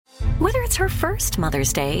Whether it's her first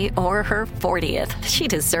Mother's Day or her 40th, she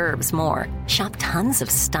deserves more. Shop tons of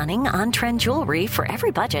stunning on-trend jewelry for every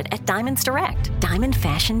budget at Diamonds Direct. Diamond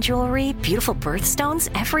fashion jewelry, beautiful birthstones,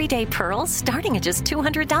 everyday pearls starting at just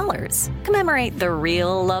 $200. Commemorate the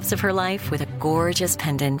real loves of her life with a gorgeous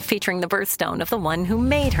pendant featuring the birthstone of the one who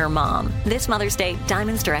made her mom. This Mother's Day,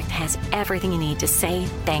 Diamonds Direct has everything you need to say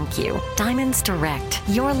thank you. Diamonds Direct.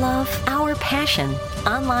 Your love, our passion.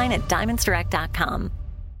 Online at diamondsdirect.com.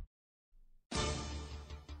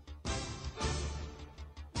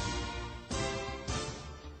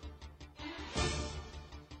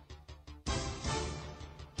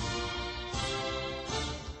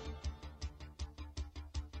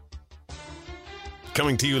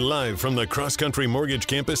 Coming to you live from the Cross Country Mortgage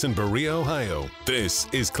Campus in Berea, Ohio. This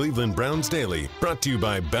is Cleveland Browns Daily, brought to you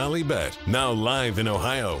by Ballybet, now live in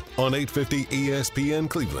Ohio on 850 ESPN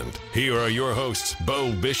Cleveland. Here are your hosts,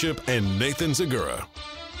 Bo Bishop and Nathan Zagura.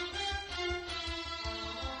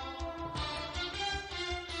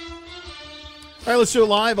 All right, let's do it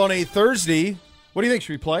live on a Thursday. What do you think?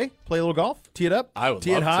 Should we play? Play a little golf? Tee it up? I would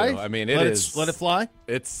Tee love it high? to. I mean, let it fly?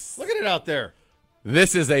 Look at it out there.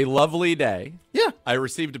 This is a lovely day. Yeah. I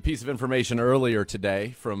received a piece of information earlier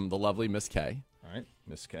today from the lovely Miss K. All right,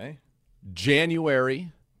 Miss K.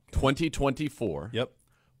 January 2024 Yep.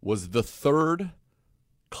 was the third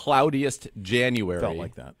cloudiest January Felt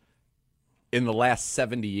like that. in the last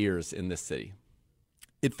 70 years in this city.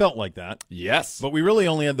 It felt like that. Yes. But we really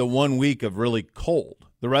only had the 1 week of really cold.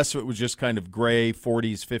 The rest of it was just kind of gray,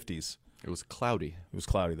 40s, 50s. It was cloudy. It was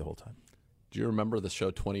cloudy the whole time. Do you remember the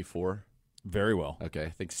show 24? Very well. Okay, I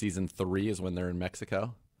think season 3 is when they're in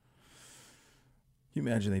Mexico. Can you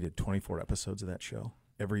imagine they did 24 episodes of that show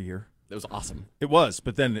every year? It was awesome. It was,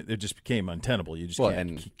 but then it just became untenable. You just Well, can't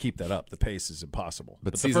and- keep that up. The pace is impossible.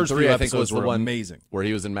 But the season first 3, few I think, was episodes the were one amazing. where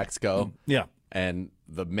he was in Mexico. Yeah. And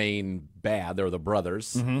the main bad, they were the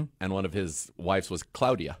brothers, and one of his wives was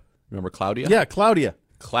Claudia. Remember Claudia? Yeah, Claudia.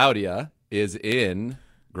 Claudia is in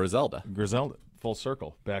Griselda. Griselda. Full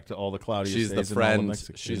circle. Back to all the Claudia She's the stays in all of friend.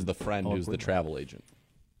 Mexico. She's the friend All who's the Cleveland. travel agent.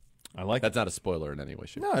 I like That's not a spoiler in any way,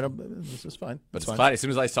 shape. No, I don't. This is fine. But It's it's fine. Claudia. As soon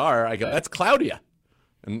as I saw her, I go, "That's Claudia."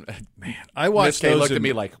 And I watched Miss K those. looked at in-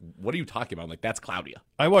 me like, "What are you talking about?" I'm like, "That's Claudia."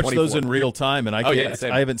 I watched 24. those in real time, and I Oh, can't, yeah,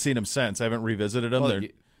 same. I haven't seen them since. I haven't revisited them. Well,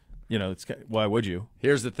 They're, it's why would you?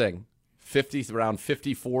 Here's the thing: around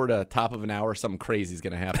 54 to top of an hour, something crazy is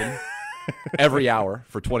going to happen every hour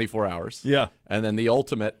for 24 hours. Yeah. And then the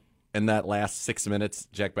ultimate in that last 6 minutes,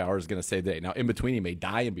 Jack Bauer is going to save the day. Now, in between, he may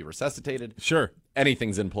die and be resuscitated. Sure.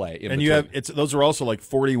 Anything's in play. In And between. you have those are also like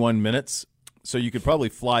 41 minutes, so you could probably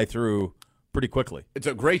fly through pretty quickly. It's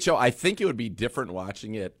a great show. I think it would be different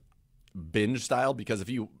watching it binge style because if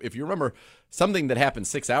you remember, something that happened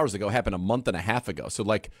 6 hours ago happened a month and a half ago. So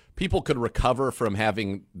like people could recover from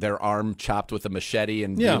having their arm chopped with a machete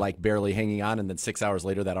and be like barely hanging on, and then 6 hours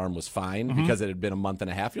later that arm was fine because it had been a month and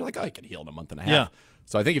a half. You're like, oh, I can heal in a month and a half. Yeah.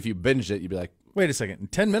 So I think if you binged it, you'd be like, Wait a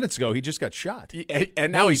second. 10 minutes ago, he just got shot.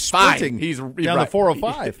 and now he's fine. sprinting He's down right. the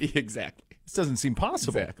 405. Exactly. This doesn't seem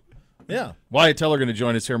possible. Exactly. Yeah. Wyatt Teller going to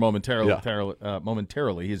join us here momentarily. Yeah.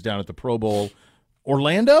 Momentarily, he's down at the Pro Bowl.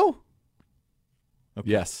 Orlando? Okay.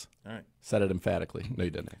 Yes. All right. Said it emphatically. No,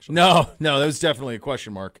 you didn't actually. No, that was definitely a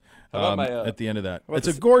question mark How about at the end of that. about It's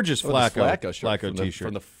this- a gorgeous How about this Flacco shirt from the- T-shirt.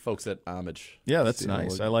 from the folks at Homage. Yeah, that's See,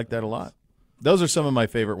 nice. look- I like that a lot. Those are some of my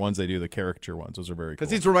favorite ones they do, the caricature ones. Those are very cool.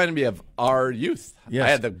 Because he's reminding me of our youth. Yes. I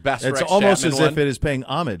had the best. It's Rex almost Chapman as one. if it is paying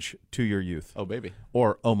homage to your youth. Oh, baby.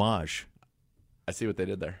 Or homage. I see what they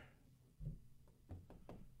did there.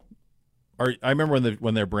 I remember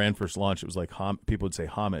when their brand first launched, it was like people would say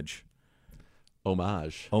homage.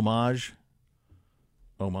 Homage.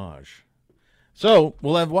 Homage. So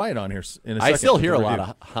we'll have Wyatt on here in a second. I still with hear the a lot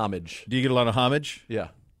review. of homage. Do you get a lot of homage? Yeah.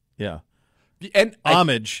 Yeah. And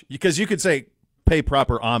Homage, because you could say pay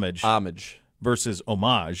proper homage homage. versus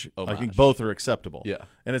homage. I think Homage. both are acceptable. Yeah.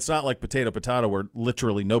 And it's not like potato where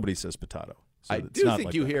literally nobody says potato. So I it's do not think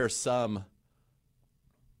like you that. hear some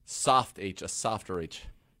soft H, a softer H.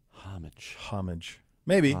 Homage. Homage.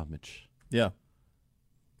 Maybe. Homage. Yeah.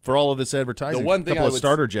 For all of this advertising, The one a thing couple I of would-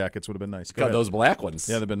 starter jackets would have been nice. Go God, ahead. those black ones.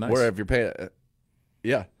 Yeah, they've been nice. Where if you're paying,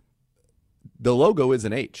 yeah. The logo is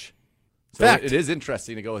an H. So Fact. it is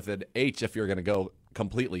interesting to go with an H if you're going to go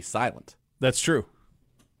completely silent. That's true.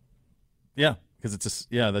 Yeah, because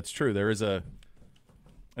that's true. There is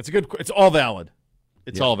it's all valid.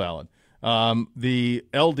 It's all valid. The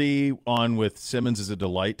LD on with Simmons is a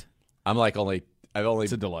delight. I've only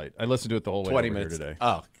It's a delight. I listened to it the whole way 20 over minutes here today.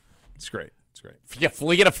 Oh, It's great. It's great. yeah,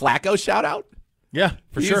 we get a Flacco shout out? Yeah,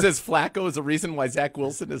 for He sure. uses Flacco as a reason why Zach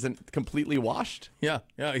Wilson isn't completely washed. Yeah.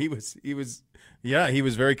 He was Yeah, he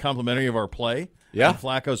was very complimentary of our play. Yeah. And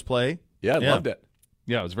Flacco's play. Yeah, I loved it.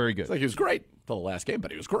 Yeah, it was very good. It's like he was great for the last game,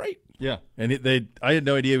 but he was great. Yeah, and I had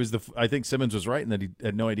no idea he was I think Simmons was right in that he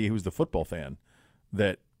had no idea he was the football fan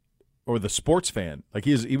or the sports fan. Like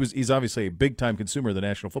he's obviously a big time consumer of the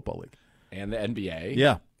National Football League And the NBA.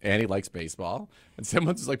 Yeah. And he likes baseball. And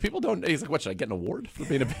Simmons is like, people don't. He's like, what, should I get an award for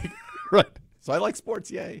being a big. right. So I like sports.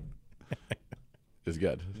 Yay. It's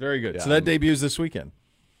good. Very good. Yeah, so that debuts this weekend.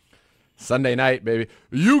 Sunday night, baby.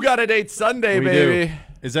 You got a date Sunday, We baby. do.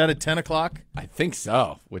 Is that at 10 o'clock? I think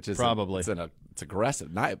so. Which is Probably. It's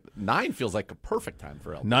aggressive. Nine feels like a perfect time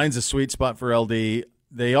for LD. 9's a sweet spot for LD.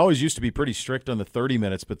 They always used to be pretty strict on the 30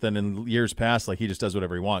 minutes, but then in years past, like he just does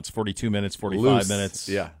whatever he wants. 42 minutes, 45 Loose. minutes.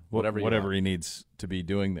 Yeah, whatever he needs to be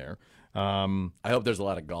doing there. I hope there's a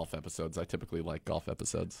lot of golf episodes. I typically like golf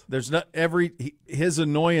episodes. There's not his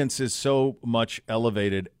annoyance is so much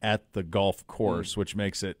elevated at the golf course, which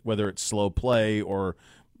makes it, whether it's slow play or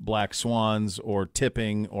black swans or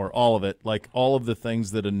tipping or all of it, like all of the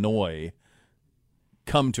things that annoy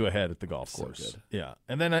come to a head at the golf course. Good. Yeah.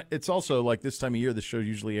 And then it's also like this time of year, the show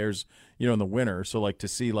usually airs, in the winter. So like to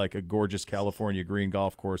see like a gorgeous California green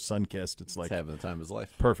golf course, sun-kissed, it's like He's having the time of his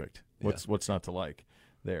life. perfect. What's not to like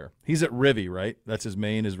there? He's at Rivi, right? That's his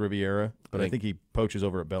main is Riviera, but I think he poaches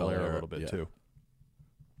over at Bel Air a little bit too.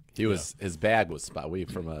 He was his bag was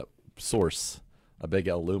spotted from a source, a big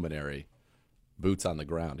L luminary, boots on the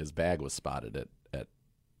ground. His bag was spotted at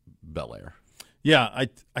Bel Air. Yeah,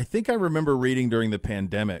 I think I remember reading during the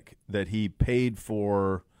pandemic that he paid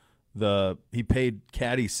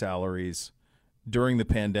caddy salaries during the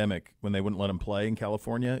pandemic when they wouldn't let him play in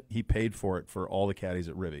California. He paid for it for all the caddies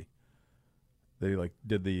at Rivi. They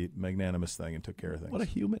did the magnanimous thing and took care of things. What a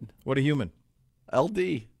human. What a human. LD.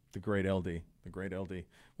 The great LD. The great LD.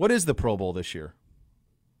 What is the Pro Bowl this year?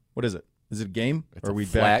 What is it? Is it a game? It's or are a we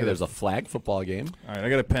flag. back to There's a flag football game. All right, I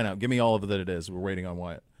got a pen out. Give me all of it that it is. We're waiting on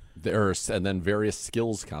Wyatt. And then various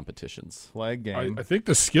skills competitions. Flag game. I think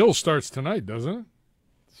the skill starts tonight, doesn't it?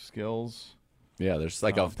 Skills. Yeah, there's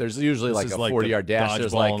there's usually like is a like 40-yard the dash.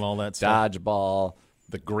 There's dodgeball like and all that stuff. dodgeball,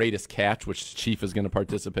 the greatest catch, which Chief is going to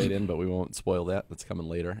participate in, but we won't spoil that. That's coming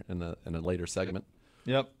later in a later segment.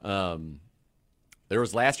 Yep. There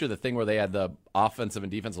was last year the thing where they had the offensive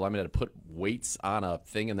and defensive linemen had to put weights on a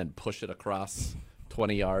thing and then push it across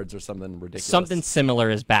 20 yards or something ridiculous. Something similar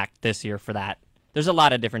is back this year for that. There's a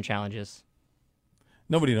lot of different challenges.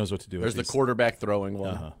 Nobody knows what to do There's with the quarterback throwing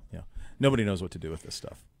one. Yeah. Nobody knows what to do with this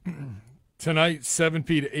stuff. Tonight,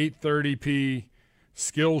 7p to 8:30p,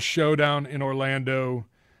 skills showdown in Orlando,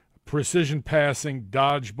 precision passing,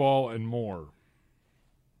 dodgeball, and more.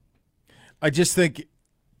 I just think,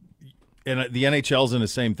 and the NHL's in the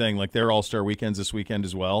same thing. Like their All-Star weekends this weekend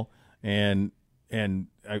as well. And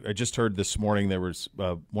I just heard this morning there was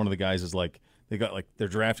one of the guys is like they're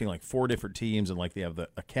drafting like 4 different teams and like they have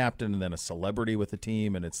a captain and then a celebrity with the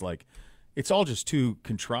team, and it's like it's all just too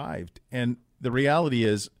contrived. And the reality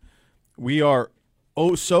is we are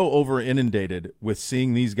so over inundated with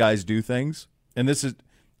seeing these guys do things. And this is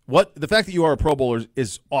what the fact that you are a Pro Bowler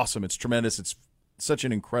is awesome. It's tremendous. It's such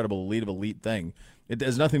an incredible elite thing. It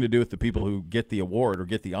has nothing to do with the people who get the award or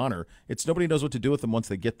get the honor. It's nobody knows what to do with them once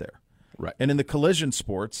they get there. Right. And in the collision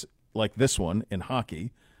sports like this one in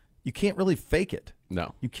hockey, you can't really fake it.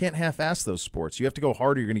 No. You can't half-ass those sports. You have to go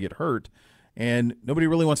hard or you're going to get hurt. And nobody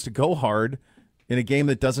really wants to go hard in a game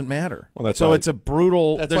that doesn't matter. Well, that's so why, it's a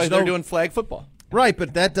brutal. That's why they're doing flag football. Right,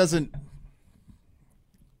 but that doesn't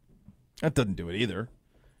do it either.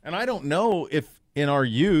 And I don't know if in our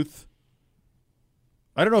youth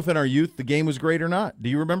the game was great or not. Do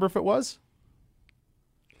you remember if it was?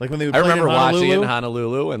 Like when they would I play remember in watching it in Honolulu?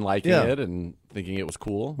 Honolulu and liking Yeah. it and thinking it was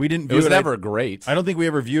cool. We didn't It view was it never great. I don't think we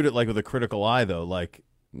ever viewed it like with a critical eye though, like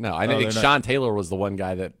No, I Oh, think they're Sean Taylor was the one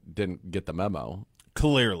guy that didn't get the memo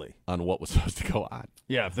clearly. on what was supposed to go on.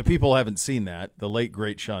 Yeah, if the people haven't seen that, the late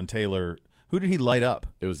great Sean Taylor, who did he light up?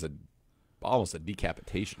 It was almost a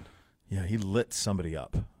decapitation. Yeah, he lit somebody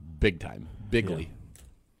up. Big time. Bigly.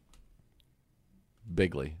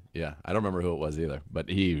 Yeah. I don't remember who it was either, but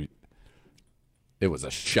it was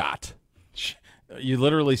a shot. You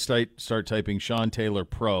literally start typing Sean Taylor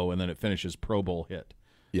Pro, and then it finishes Pro Bowl hit.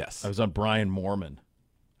 Yes. I was on Brian Moorman.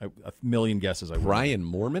 A million guesses. Brian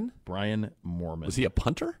Moorman? Brian Moorman. Was he a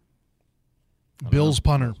punter? Bill's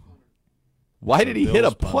punter. Why did he hit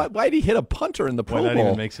Bills punter. Why did he hit a punter in the Pro Boy, that Bowl?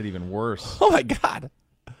 even makes it even worse. Oh my God!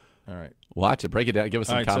 All right. Watch it. Break it down. Give us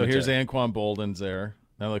some All right, so commentary. here's Anquan Bolden's there.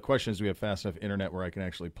 Now the question is, do we have fast enough internet where I can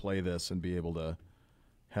actually play this and be able to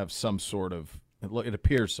have some sort of? It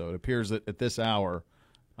appears so. It appears that at this hour,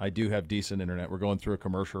 I do have decent internet. We're going through a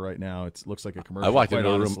commercial right now. It looks like a commercial. I walked quite into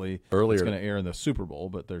a room honestly, earlier. It's going to air in the Super Bowl,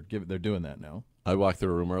 but they're doing that now. I walked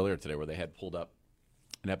through a room earlier today where they had pulled up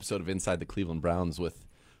an episode of Inside the Cleveland Browns with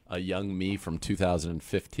a young me from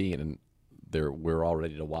 2015, and we're all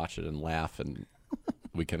ready to watch it and laugh, and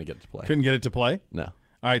we couldn't get it to play. Couldn't get it to play? No. All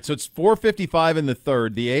right, so it's 4:55 in the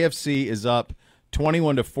third. The AFC is up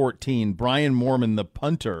 21-14. Brian Moorman, the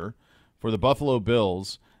punter for the Buffalo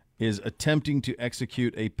Bills, is attempting to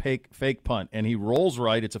execute a fake punt, and he rolls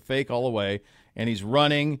right. It's a fake all the way, and he's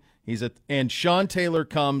running. And Sean Taylor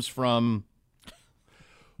comes from.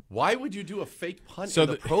 Why would you do a fake punt in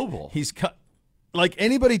the Pro Bowl? He's like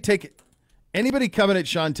anybody coming at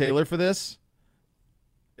Sean Taylor for this.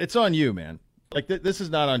 It's on you, man. Like this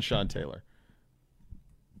is not on Sean Taylor.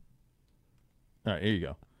 All right, here you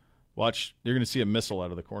go. Watch. You're going to see a missile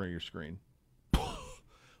out of the corner of your screen.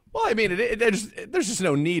 Well, I mean, there's just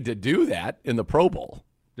no need to do that in the Pro Bowl.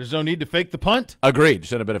 There's no need to fake the punt? Agreed.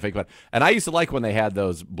 Should have been a fake punt. And I used to like when they had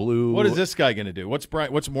those blue. What is this guy going to do? What's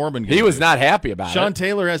Moorman going to do? He was not happy about it. Sean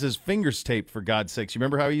Taylor has his fingers taped, for God's sakes. You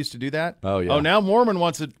remember how he used to do that? Oh, yeah. Oh, now Moorman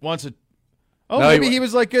wants it. Oh, No, maybe he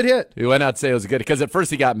was like, good hit. He went out to say it was good because at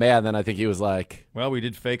first he got mad, and then I think he was like, well, we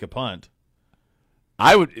did fake a punt.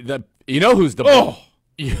 You know who's to blame?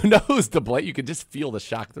 You know who's to blame? You could just feel the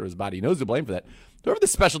shock through his body. You know who's to blame for that? Whoever the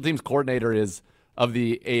special teams coordinator is of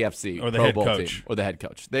the AFC or the Pro head Bowl coach team, or the head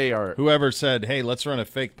coach. They are whoever said, "Hey, let's run a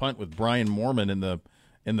fake punt with Brian Moorman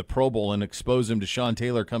in the Pro Bowl and expose him to Sean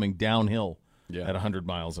Taylor coming downhill at 100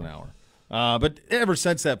 miles an hour." But ever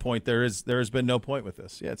since that point, there has been no point with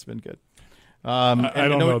this. Yeah, it's been good. I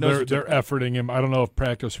don't know. They're efforting him. I don't know if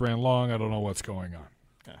practice ran long. I don't know what's going on.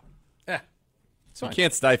 You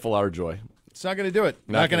can't stifle our joy. It's not going to do it.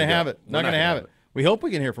 Not going to have it. Not going to have it. it. We hope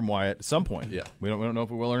we can hear from Wyatt at some point. Yeah. We don't know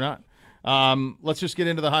if we will or not. Let's just get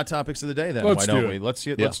into the hot topics of the day then. Let's Why don't do we? it. Let's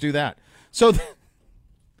do that. So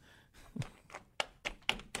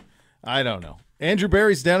I don't know. Andrew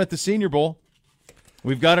Berry's down at the Senior Bowl.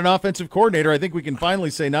 We've got an offensive coordinator. I think we can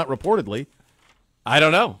finally say not reportedly. I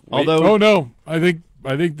don't know. No, I think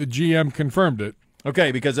the GM confirmed it.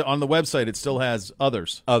 Okay, because on the website it still has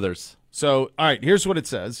others. So, all right, here's what it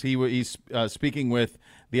says. He's speaking with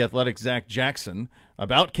the Athletic Zach Jackson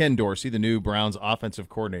about Ken Dorsey, the new Browns offensive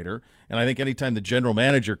coordinator. And I think anytime the general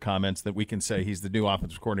manager comments that we can say he's the new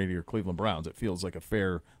offensive coordinator of Cleveland Browns, it feels like a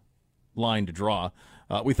fair line to draw.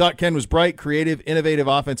 We thought Ken was bright, creative, innovative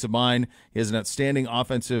offensive mind. He has an outstanding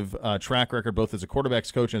offensive track record, both as a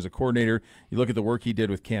quarterback's coach and as a coordinator. You look at the work he did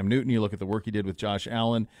with Cam Newton. You look at the work he did with Josh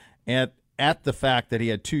Allen. At the fact that he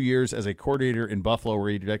had 2 years as a coordinator in Buffalo where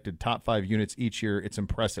he directed top 5 units each year, it's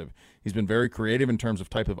impressive. He's been very creative in terms of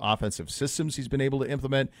type of offensive systems he's been able to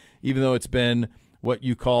implement, even though it's been what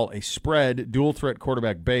you call a spread, dual-threat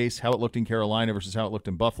quarterback base. How it looked in Carolina versus how it looked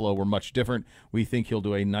in Buffalo were much different. We think he'll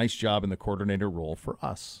do a nice job in the coordinator role for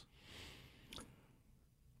us.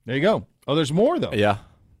 There you go. Oh, there's more, though. Yeah,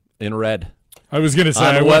 in red. I was going to say,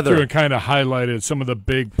 I went through and kind of highlighted some of the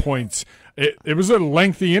big points. It was a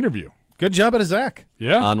lengthy interview. Good job at Zach.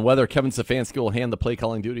 Yeah. On whether Kevin Stefanski will hand the play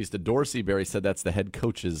calling duties to Dorsey, Barry said that's the head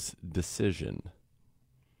coach's decision.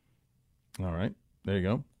 All right. There you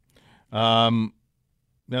go.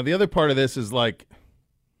 Now, the other part of this is like,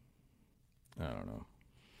 I don't know.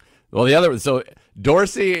 Well, so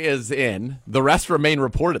Dorsey is in. The rest remain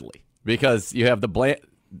reportedly because you have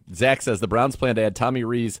Zach says the Browns plan to add Tommy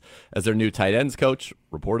Rees as their new tight ends coach,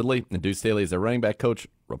 reportedly, and Deuce Staley as their running back coach,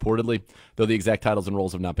 reportedly. Though the exact titles and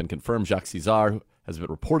roles have not been confirmed, Jacques Caesar has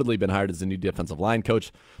reportedly been hired as the new defensive line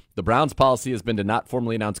coach. The Browns' policy has been to not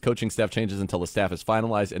formally announce coaching staff changes until the staff is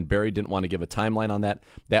finalized, and Barry didn't want to give a timeline on that.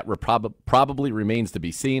 That probably remains to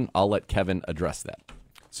be seen. I'll let Kevin address that.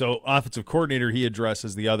 So, offensive coordinator, he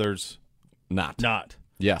addresses the others. Not.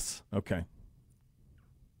 Yes. Okay.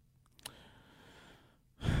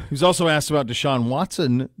 He was also asked about Deshaun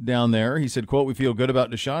Watson down there. He said, quote, "We feel good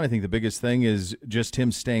about Deshaun. I think the biggest thing is just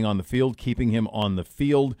him staying on the field, keeping him on the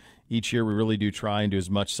field. Each year we really do try and do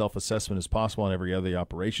as much self-assessment as possible on every other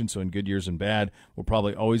operation. So in good years and bad, we'll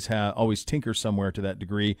probably always tinker somewhere to that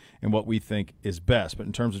degree in what we think is best. But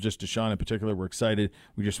in terms of just Deshaun in particular, we're excited.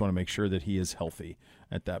 We just want to make sure that he is healthy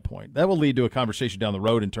at that point." That will lead to a conversation down the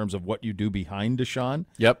road in terms of what you do behind Deshaun.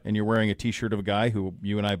 Yep. And you're wearing a T-shirt of a guy who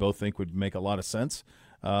you and I both think would make a lot of sense.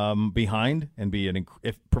 Behind and be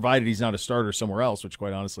if provided he's not a starter somewhere else, which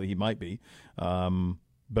quite honestly he might be.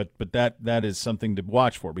 But that is something to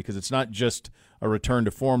watch for because it's not just a return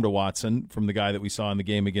to form to Watson from the guy that we saw in the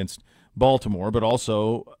game against Baltimore, but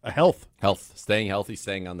also a health, staying healthy,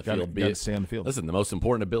 staying on the field. Got to stay on the field. Listen, the most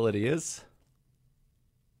important ability is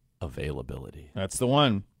availability. That's the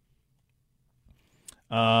one.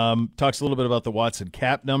 Talks a little bit about the Watson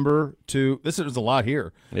cap number too. This is a lot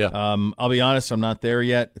here. Yeah. I'll be honest, I'm not there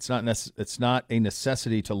yet. It's not a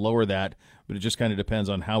necessity to lower that, but it just kind of depends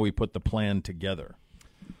on how we put the plan together.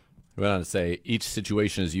 We went on to say each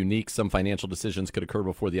situation is unique. Some financial decisions could occur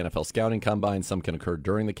before the NFL scouting combine. Some can occur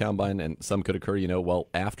during the combine, and some could occur,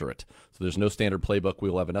 after it. So there's no standard playbook. We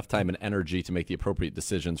will have enough time and energy to make the appropriate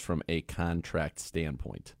decisions from a contract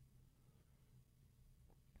standpoint.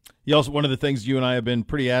 One of the things you and I have been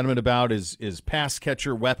pretty adamant about is pass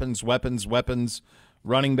catcher weapons,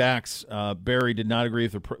 running backs. Barry did not agree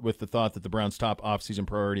with the thought that the Browns' top offseason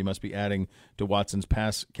priority must be adding to Watson's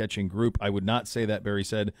pass-catching group. I would not say that, Barry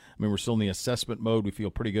said. I mean, we're still in the assessment mode. We feel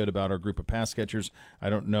pretty good about our group of pass catchers. I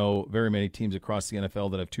don't know very many teams across the NFL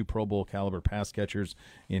that have 2 Pro Bowl caliber pass catchers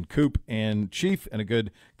in Coop and Chief and a good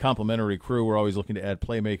complementary crew. We're always looking to add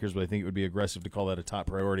playmakers, but I think it would be aggressive to call that a top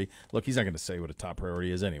priority. Look, he's not going to say what a top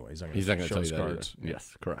priority is anyway. He's not going to show his cards.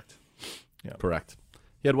 Yes, correct. Yeah. Correct.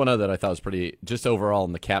 He had one other that I thought was pretty, just overall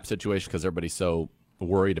in the cap situation, because everybody's so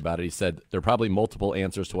worried about it. He said, there are probably multiple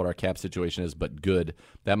answers to what our cap situation is, but good.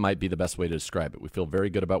 That might be the best way to describe it. We feel very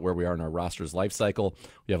good about where we are in our roster's life cycle.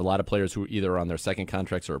 We have a lot of players who either are on their second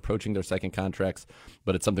contracts or approaching their second contracts,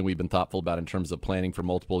 but it's something we've been thoughtful about in terms of planning for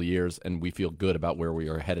multiple years, and we feel good about where we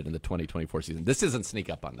are headed in the 2024 season. This isn't sneak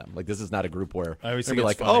up on them. Like, this is not a group where they'll be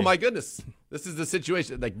like, oh my goodness, this is the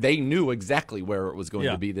situation. Like, they knew exactly where it was going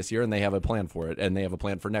to be this year, and they have a plan for it, and they have a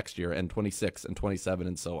plan for next year and 26 and 27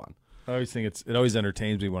 and so on. I always think it always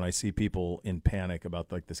entertains me when I see people in panic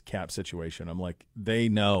about like this cap situation. I'm like, they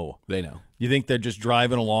know. They know. You think they're just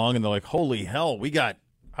driving along and they're like, holy hell, how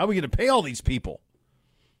are we going to pay all these people?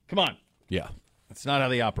 Come on. Yeah. That's not how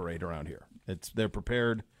they operate around here. They're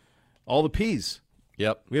prepared. All the P's.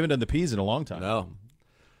 Yep. We haven't done the P's in a long time. No.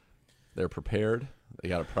 They're prepared. They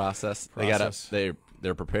got a process.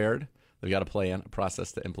 They're prepared. They've got a plan, a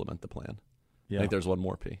process to implement the plan. Yeah. I think there's one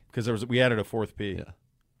more P. Because we added a 4th P. Yeah.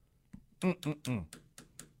 We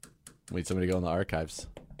need somebody to go in the archives.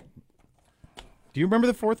 Do you remember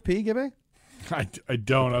the 4th P, Gibby? I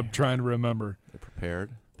don't. I'm trying to remember. They're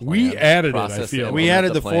prepared. We added it, I feel. We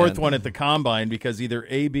added the 4th one at the combine because either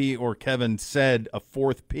AB or Kevin said a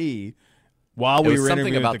 4th P while we were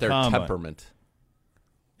interviewing about at the their combine. temperament.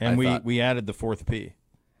 And we added the 4th P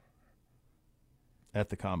at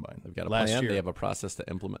the combine. They've got a last plan. Year. They have a process to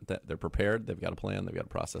implement that. They're prepared. They've got a plan. They've got a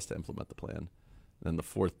process to implement the plan. And then the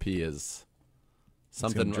 4th P is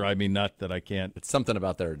something. It's drive me nuts that I can't. It's something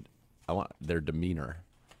about their demeanor.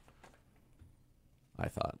 I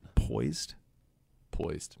thought poised,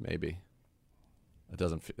 maybe. It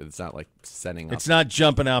doesn't. It's not like setting up. It's not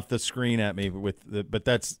jumping off the screen at me but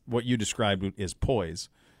that's what you described is poise.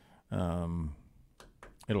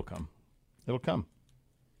 It'll come.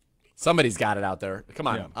 Somebody's got it out there. Come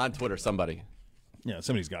on, on Twitter, somebody. Yeah,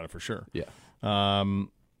 somebody's got it for sure. Yeah.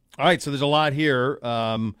 All right, so there's a lot here.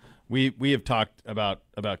 We have talked about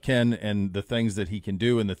Ken and the things that he can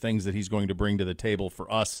do and the things that he's going to bring to the table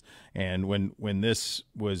for us. And when this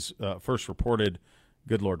was first reported,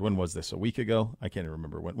 good Lord, when was this? A week ago? I can't even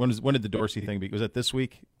remember. When did the Dorsey thing be? Was that this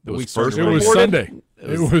week? It was Sunday.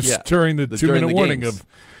 It was during the 2-minute warning of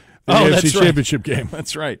the AFC Championship game.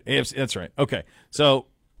 That's right. AFC. That's right. Okay, so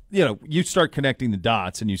you start connecting the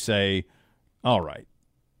dots and you say, all right,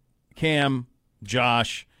 Cam,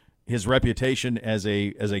 Josh, his reputation as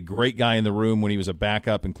a great guy in the room when he was a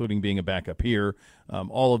backup, including being a backup here,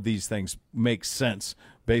 all of these things make sense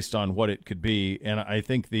based on what it could be. And I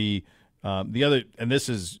think the other, and this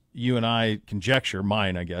is you and I conjecture,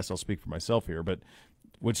 mine, I guess, I'll speak for myself here, but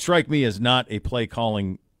would strike me as not a play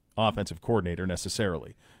calling offensive coordinator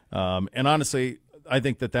necessarily. And honestly, I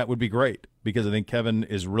think that would be great because I think Kevin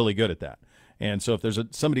is really good at that. And so if there's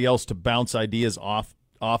somebody else to bounce ideas off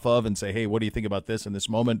of and say, hey, what do you think about this in this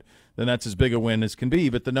moment, then that's as big a win as can be.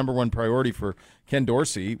 But the number one priority for Ken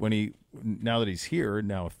Dorsey, now that he's here,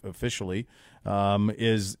 now officially,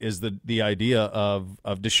 is the idea of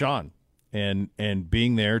Deshaun and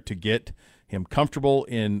being there to get him comfortable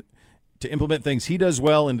to implement things he does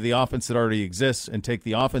well into the offense that already exists and take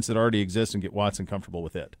the offense that already exists and get Watson comfortable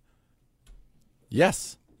with it.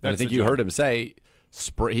 Yes. And I think you heard him say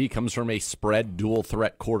he comes from a spread dual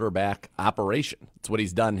threat quarterback operation. It's what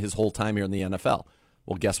he's done his whole time here in the NFL.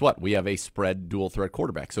 Well, guess what? We have a spread dual threat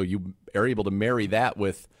quarterback. So you are able to marry that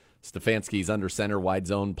with Stefanski's under center wide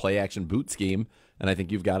zone play action boot scheme. And I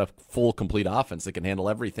think you've got a full complete offense that can handle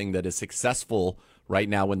everything that is successful right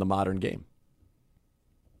now in the modern game.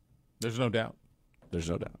 There's no doubt. There's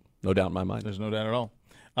no doubt. No doubt in my mind. There's no doubt at all.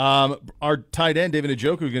 Our tight end, David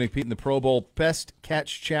Njoku, is going to compete in the Pro Bowl Best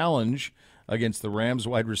Catch Challenge against the Rams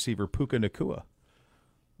wide receiver Puka Nacua.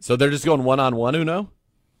 So they're just going one-on-one, Uno?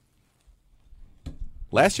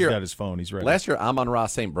 Last year, he's got his phone. He's ready. Last year, Amon-Ra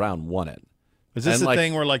St. Brown won it. Is this and, the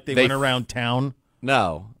thing where they went around town?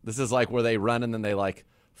 No, this is like where they run and then they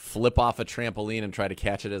flip off a trampoline and try to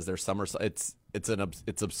catch it as their somersault.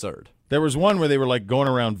 It's absurd. There was one where they were going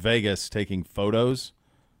around Vegas taking photos,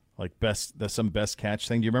 some best catch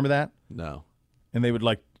thing. Do you remember that? No. And they would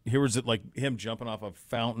here was it him jumping off a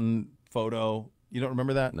fountain photo. You don't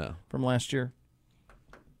remember that? No. From last year?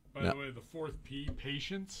 By the way, the fourth P,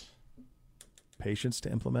 patience. Patience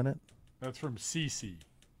to implement it? That's from CC.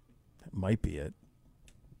 That might be it.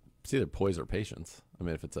 It's either poise or patience. I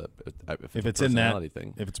mean, if it's a personality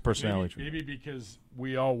thing. If it's a personality trait. Maybe because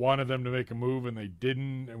we all wanted them to make a move and they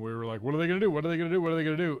didn't, and we were like, what are they going to do? What are they going to do? What are they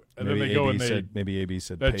going to do? And maybe then they AB go and maybe AB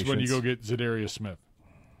said that's patience. when you go get Zadarius Smith.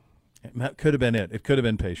 That could have been it. It could have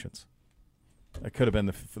been patience. That could have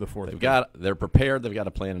been for the fourth. They're prepared. They've got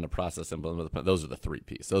a plan and a process. Those are the 3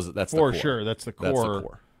 Ps. That's for the core. sure. That's the core. That's the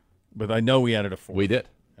core. But I know we added a 4th. We did.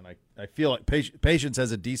 And I feel like patience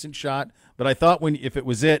has a decent shot. But I thought if it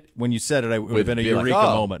was it, when you said it, it would have been a eureka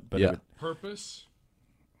moment. But yeah. Purpose.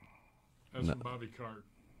 That's from Bobby Card.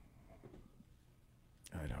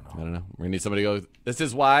 I don't know. We're going to need somebody to go. This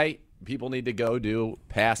is why people need to go do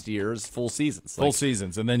past years, full seasons. Full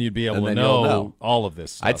seasons, and then you'd be able to know all of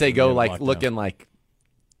this stuff. I'd say go looking like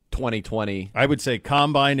 2020. I would say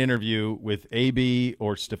combine interview with AB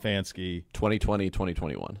or Stefanski. 2020,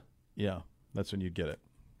 2021. Yeah, that's when you'd get it.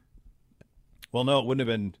 Well, no, it wouldn't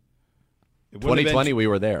have been. 2020, we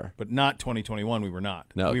were there. But not 2021, we were not.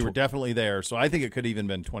 No, we were definitely there, so I think it could even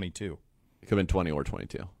been 22. It could have been 20 or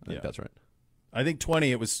 22. I think that's right. I think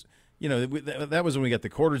 20, it was, that was when we got the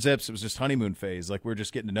quarter zips. It was just honeymoon phase. We were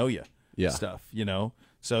just getting to know you stuff,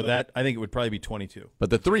 So that, I think it would probably be 22. But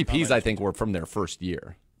the 3 Ps, I think, were from their first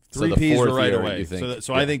year. 3 Ps were right away.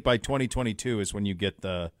 So I think by 2022 is when you get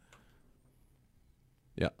the.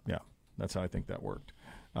 Yeah. Yeah. That's how I think that worked.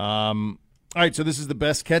 All right, so this is the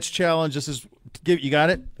best catch challenge. You got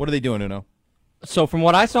it? What are they doing, Uno? So from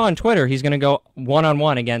what I saw on Twitter, he's going to go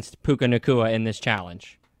one-on-one against Puka Nacua in this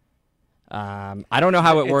challenge. I don't know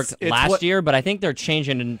how it worked last year, but I think they're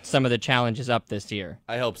changing some of the challenges up this year.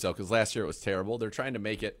 I hope so, because last year it was terrible. They're trying to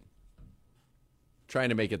make it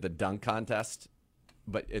the dunk contest,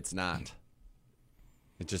 but it's not.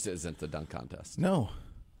 It just isn't the dunk contest. No.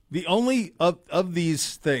 The only of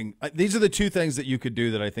these these are the 2 things that you could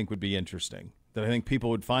do that I think would be interesting, that I think people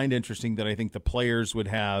would find interesting, that I think the players would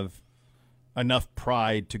have enough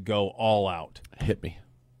pride to go all out. Hit me.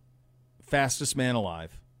 Fastest man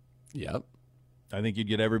alive. Yep. I think you'd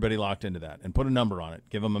get everybody locked into that and put a number on it.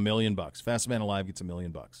 Give them $1 million. Fastest man alive gets $1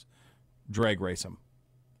 million. Drag race them.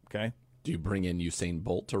 Okay? Do you bring in Usain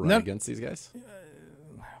Bolt to run against these guys?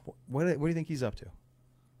 What do you think he's up to?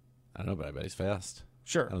 I don't know, but I bet he's fast.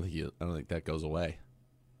 Sure. I don't think that goes away.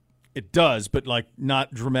 It does, but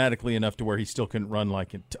not dramatically enough to where he still can run a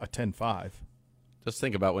 10.5. Just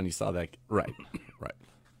think about when you saw that. Right.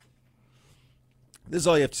 This is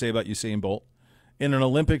all you have to say about Usain Bolt. In an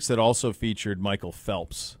Olympics that also featured Michael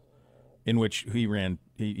Phelps, in which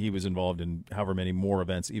he was involved in however many more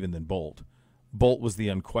events even than Bolt. Bolt was the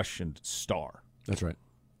unquestioned star. That's right.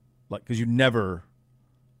 Because you never.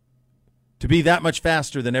 To be that much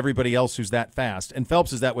faster than everybody else who's that fast, and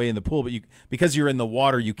Phelps is that way in the pool, but because you're in the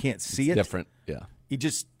water, you can't see it. Different, yeah. He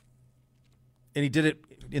did it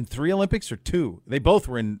in 3 Olympics or 2. They both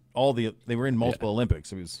were in they were in multiple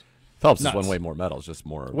Olympics. It was Phelps nuts. has won way more medals, just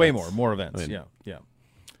more events. Way more events. Yeah.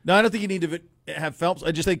 No, I don't think you need to have Phelps.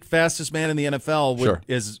 I just think fastest man in the NFL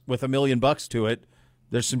is with $1 million to it.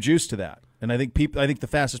 There's some juice to that, and I think the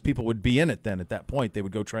fastest people would be in it. Then at that point, they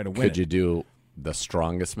would go try to win. Could you do the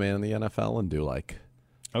strongest man in the NFL and do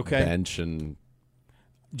bench and?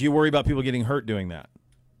 Do you worry about people getting hurt doing that?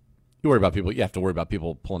 You worry about people. You have to worry about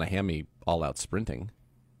people pulling a hammy all out sprinting.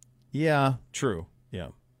 Yeah, true. Yeah,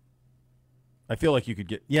 I feel like you could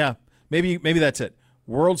get. Yeah, maybe that's it.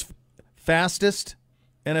 World's fastest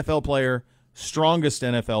NFL player, strongest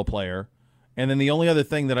NFL player, and then the only other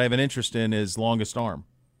thing that I have an interest in is longest arm,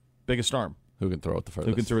 biggest arm. Who can throw it the farthest?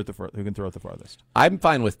 Who can throw it the farthest? I'm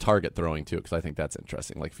fine with target throwing too, because I think that's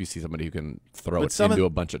interesting. If you see somebody who can throw it into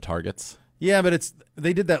a bunch of targets. Yeah, but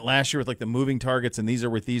they did that last year with the moving targets, and these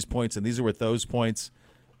are with these points, and these are with those points.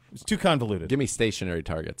 It's too convoluted. Give me stationary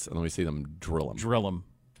targets, and then we see them drill them. Drill them.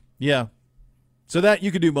 Yeah. So that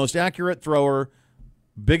you could do most accurate thrower,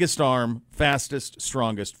 biggest arm, fastest,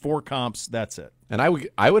 strongest, 4 comps. That's it. And I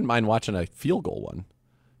wouldn't mind watching a field goal one,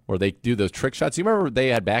 where they do those trick shots. You remember they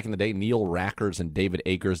had back in the day, Neil Rackers and David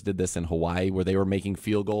Akers did this in Hawaii, where they were making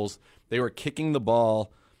field goals. They were kicking the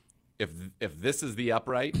ball. If this is the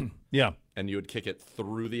upright, yeah, and you would kick it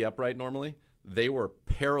through the upright normally, they were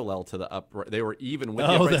parallel to the upright. They were even with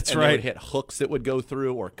the Oh, uprights, that's and right. they would hit hooks that would go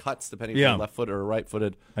through or cuts depending if you're left-footed or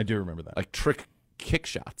right-footed. I do remember that. Like trick kick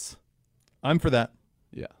shots. I'm for that.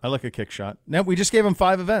 Yeah. I like a kick shot. Now, we just gave them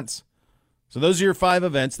 5 events. So those are your 5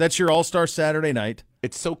 events. That's your All-Star Saturday night.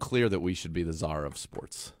 It's so clear that we should be the czar of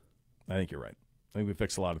sports. I think you're right. I think we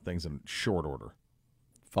fixed a lot of things in short order.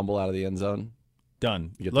 Fumble out of the end zone.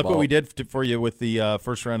 Done. You get the Look what ball. we did for you with the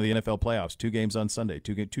first round of the NFL playoffs. 2 games on Sunday.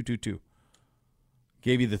 2-2-2.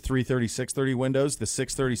 Gave you the 3:30, 6:30 windows, the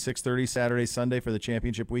 6:30, 6:30 Saturday, Sunday for the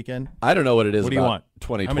championship weekend. I don't know what it is What do you want?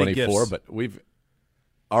 2024, but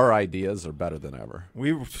our ideas are better than ever.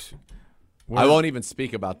 I won't even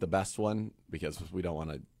speak about the best one because we don't want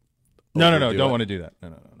to. No. Don't want to do that.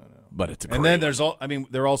 No. But it's a great and then one. there's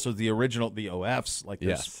there are also the original, the OFs. Like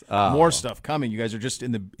there's Yes. more stuff coming. You guys are just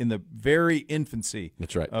in the very infancy.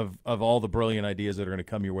 That's right. Of all the brilliant ideas that are going to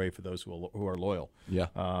come your way for those who are loyal. Yeah.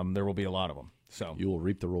 There will be a lot of them. So You will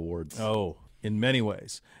reap the rewards. Oh, in many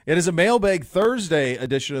ways. It is a Mailbag Thursday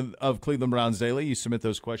edition of Cleveland Browns Daily. You submit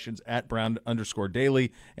those questions at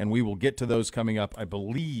Brown_Daily, and we will get to those coming up, I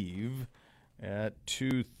believe, at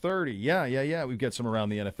 2:30. Yeah. We've got some around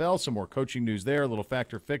the NFL, some more coaching news there, a little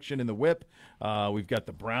Fact or Fiction in the whip. We've got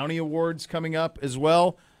the Brownie Awards coming up as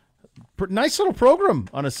well. Nice little program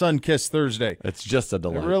on a sun-kissed Thursday. It's just a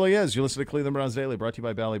delight. It really is. You listen to Cleveland Browns Daily, brought to you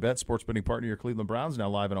by Ballybet, sports betting partner of your Cleveland Browns, now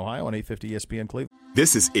live in Ohio on 850 ESPN Cleveland.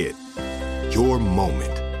 This is it. Your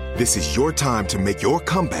moment. This is your time to make your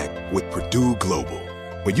comeback with Purdue Global.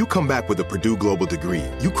 When you come back with a Purdue Global degree,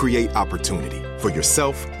 you create opportunity for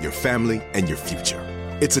yourself, your family, and your future.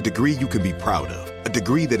 It's a degree you can be proud of, a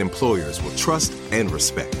degree that employers will trust and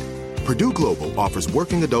respect. Purdue Global offers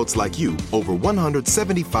working adults like you over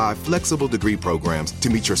 175 flexible degree programs to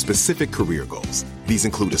meet your specific career goals. These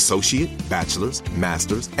include associate, bachelor's,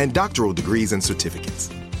 master's, and doctoral degrees and certificates.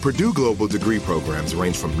 Purdue Global degree programs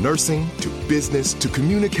range from nursing to business to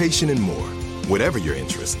communication and more. Whatever your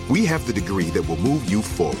interest, we have the degree that will move you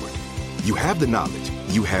forward. You have the knowledge,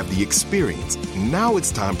 you have the experience. Now it's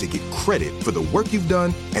time to get credit for the work you've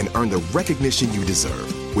done and earn the recognition you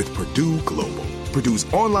deserve with Purdue Global, Purdue's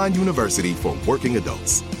online university for working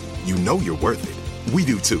adults. You know you're worth it. We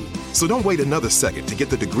do too. So don't wait another second to get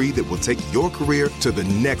the degree that will take your career to the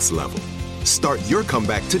next level. Start your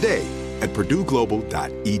comeback today at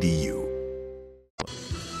purdueglobal.edu.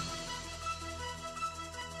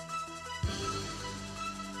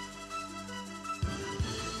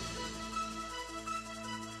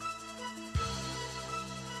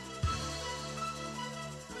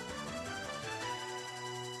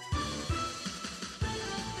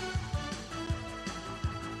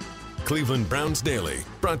 Cleveland Browns Daily,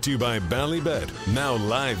 brought to you by Ballybet, now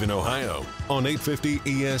live in Ohio on 850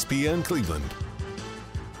 ESPN Cleveland.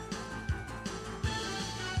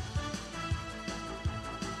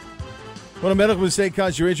 When a medical mistake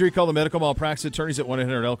caused your injury, call the medical malpractice attorneys at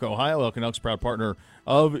 1-800-ELK Ohio. Elk & Elk's proud partner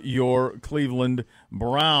of your Cleveland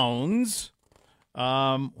Browns.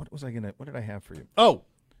 What did I have for you? Oh,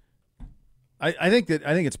 I think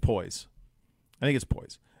it's poise. I think it's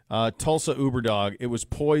poise. Tulsa Uber Dog, it was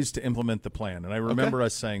poised to implement the plan, and I remember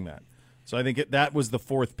us saying that. So I think that was the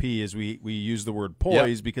fourth P, is we use the word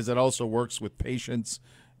poise because it also works with patience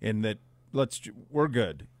in that we're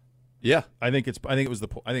good. Yeah, I think it was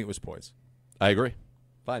poise. I agree.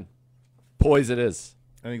 Fine, poise it is.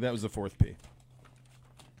 I think that was the fourth P.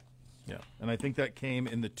 Yeah, and I think that came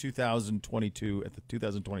in the 2022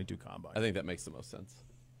 combine. I think that makes the most sense.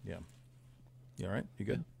 Yeah. You all right? You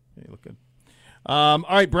good? Yeah, you look good. All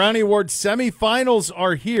right, Brownie Awards semifinals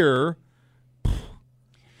are here.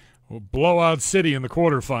 Well, blowout city in the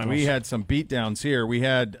quarterfinals. We had some beatdowns here. We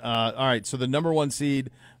had all right, so the number 1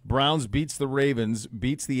 seed Browns beats the Ravens,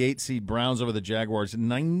 beats the 8 seed Browns over the Jaguars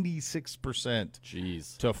 96%.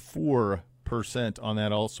 Jeez. To 4% on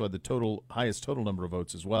that. Also had the highest total number of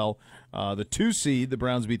votes as well. The 2 seed, the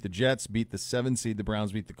Browns beat the Jets, beat the 7 seed, the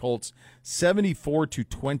Browns beat the Colts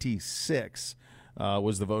 74-26.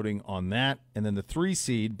 Was the voting on that. And then the 3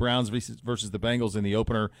 seed, Browns versus the Bengals in the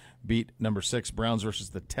opener, beat number 6, Browns versus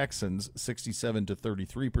the Texans,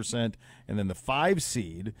 67-33%. And then the 5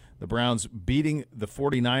 seed, the Browns beating the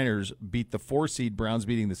 49ers, beat the 4 seed, Browns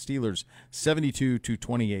beating the Steelers,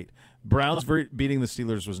 72-28. Browns beating the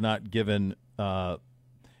Steelers was not given.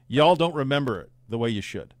 Y'all don't remember it the way you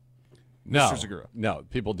should. No, Mr. Zagura. No,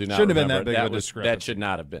 people do not Shouldn't have been remember that big it. of a discrepancy. That should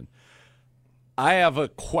not have been. I have a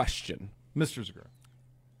question. Mr. Zagura.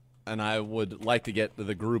 And I would like to get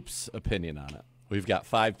the group's opinion on it. We've got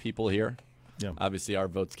 5 people here. Yeah. Obviously, our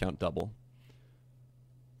votes count double.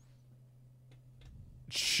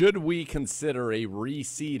 Should we consider a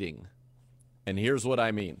reseeding? And here's what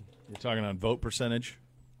I mean. You're talking on vote percentage?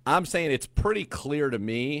 I'm saying it's pretty clear to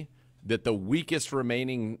me that the weakest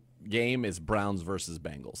remaining game is Browns versus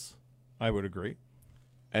Bengals. I would agree.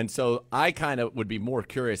 And so I kind of would be more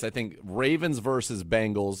curious. I think Ravens versus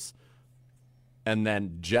Bengals and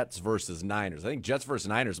then Jets versus Niners. I think Jets versus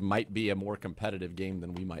Niners might be a more competitive game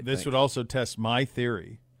than we might think. This would also test my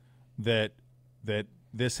theory that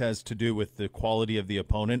this has to do with the quality of the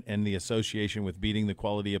opponent and the association with beating the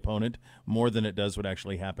quality opponent more than it does what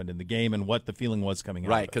actually happened in the game and what the feeling was coming out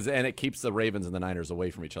right, of it. And it keeps the Ravens and the Niners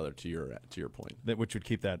away from each other, to your point. Which would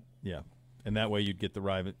keep that, yeah. And that way you'd get the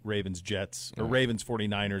Ravens-Jets, or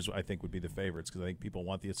Ravens-49ers, I think, would be the favorites because I think people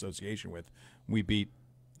want the association with. We beat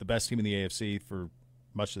the best team in the AFC for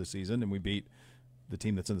much of the season, and we beat the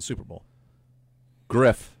team that's in the Super Bowl.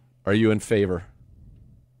 Griff, are you in favor?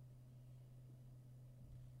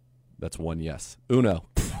 That's one yes. Uno.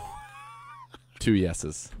 2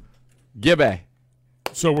 yeses. Gibbe.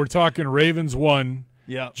 So we're talking Ravens 1,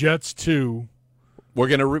 Jets 2, we're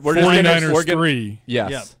 49ers 3. Yes.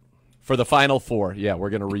 Yep. For the final 4, we're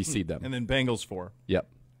going to reseed them. And then Bengals 4. Yep.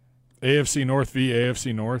 AFC North v.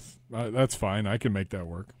 AFC North. That's fine. I can make that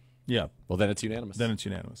work. Yeah. Well, then it's unanimous.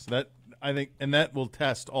 That I think, and that will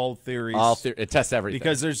test all theories. It tests everything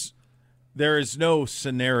because there is no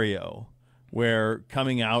scenario where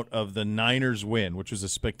coming out of the Niners win, which was a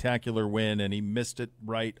spectacular win, and he missed it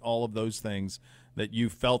right, all of those things, that you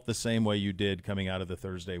felt the same way you did coming out of the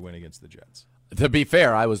Thursday win against the Jets. To be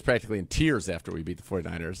fair, I was practically in tears after we beat the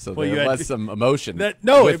 49ers, so there was some emotion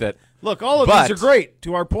with it. Look, all of these are great,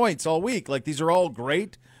 to our points all week. Like, these are all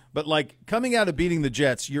great, but, like, coming out of beating the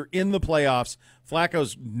Jets, you're in the playoffs.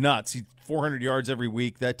 Flacco's nuts. He's 400 yards every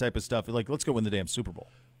week, that type of stuff. Like, let's go win the damn Super Bowl.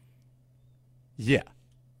 Yeah.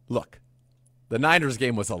 Look, the Niners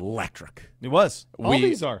game was electric. It was. All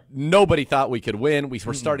these are. Nobody thought we could win. We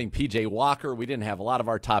were starting P.J. Walker. We didn't have a lot of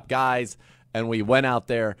our top guys, and we went out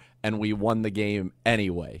there and we won the game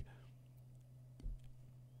anyway.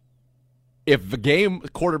 If the game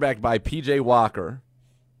quarterbacked by P.J. Walker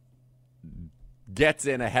gets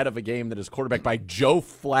in ahead of a game that is quarterbacked by Joe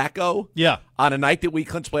Flacco on a night that we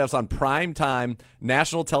clinched playoffs on prime time,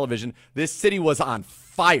 national television, this city was on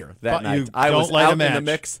fire that night. I was out in the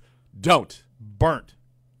mix. Don't. Burnt.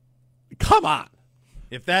 Come on.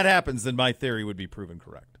 If that happens, then my theory would be proven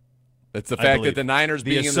correct. It's the fact that the Niners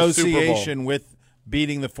being in the Super Bowl. The association with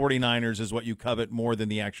beating the 49ers is what you covet more than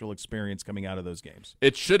the actual experience coming out of those games.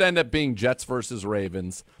 It should end up being Jets versus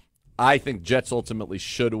Ravens. I think Jets ultimately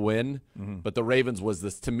should win, but the Ravens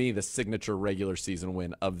was, to me, the signature regular season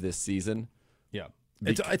win of this season. Yeah.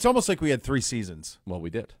 It's almost like we had 3 seasons. Well, we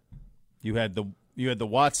did. You had the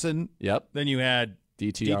Watson. Yep. Then you had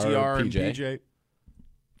DTR and PJ.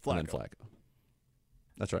 Flacco. And then Flacco.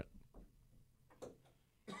 That's right.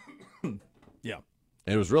 Yeah.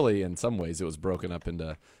 And it was really, in some ways, it was broken up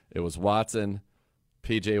into, it was Watson,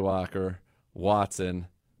 PJ Walker, Watson,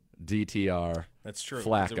 DTR. That's true.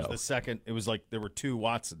 Flacco. It was the second. It was like there were 2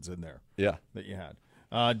 Watsons in there. Yeah. That you had.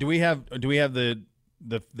 Do we have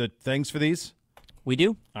the things for these? We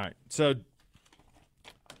do. All right. So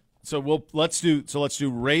let's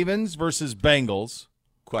do Ravens versus Bengals.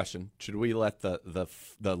 Question: should we let the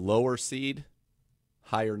lower seed,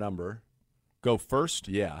 higher number, go first?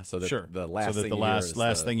 Yeah. So that the last so that thing the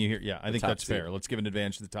last thing you hear. Yeah, I think that's fair. Let's give an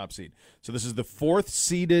advantage to the top seed. So this is the 4th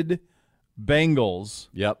seeded Bengals.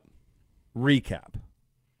 Yep. Recap.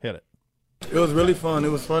 Hit it. It was really fun. It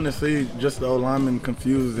was fun to see just the O-linemen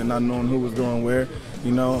confused and not knowing who was going where.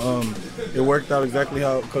 It worked out exactly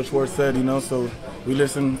how Coach Schwartz said. So we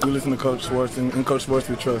listen to Coach Schwartz, and Coach Schwartz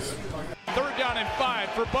we trust. 3rd down and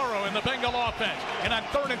 5 for Burrow in the Bengal offense. And on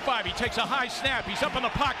 3rd and 5, he takes a high snap. He's up in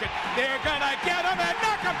the pocket. They're going to get him and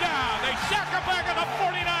knock him down. They sack him back at the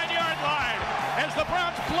 49-yard line. As the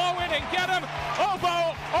Browns blow in and get him,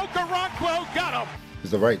 Obo Okoronkwo got him. It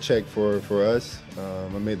was the right check for us. I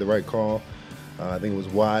made the right call. I think it was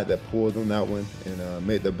Wide that pulled on that one and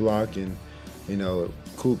made the block. And,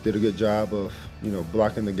 Coop did a good job of,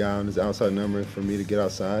 blocking the guy on his outside number for me to get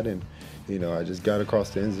outside. And, I just got across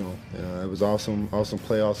the end zone. It was awesome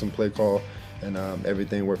play call. And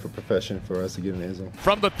everything worked for perfection for us to get in the end zone.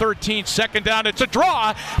 From the 13, 2nd down, it's a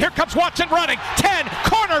draw. Here comes Watson running. 10,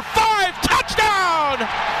 corner, 5, touchdown!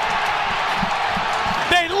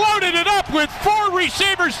 They loaded it up with 4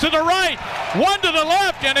 receivers to the right, 1 to the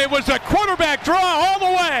left, and it was a quarterback draw all the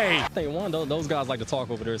way. I think those guys like to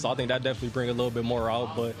talk over there, so I think that definitely bring a little bit more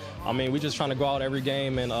out. But, we just trying to go out every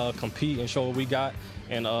game and compete and show what we got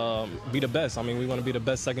and be the best. We want to be the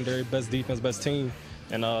best secondary, best defense, best team.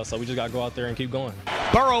 And so we just got to go out there and keep going.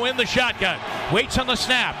 Burrow in the shotgun, waits on the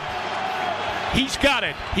snap. He's got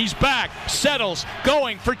it. He's back. Settles.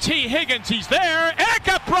 Going for T. Higgins. He's there. And it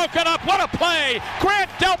got broken up. What a play. Grant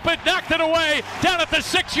Delpit knocked it away down at the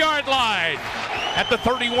 6-yard line. At the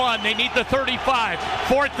 31, they need the 35.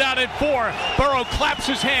 4th down and 4. Burrow claps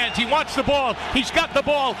his hands. He wants the ball. He's got the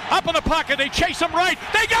ball up in the pocket. They chase him right.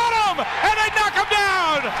 They got him, and they knock him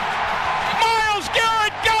down. Myles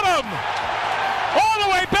Garrett got him. All the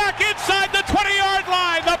way back inside the 20-yard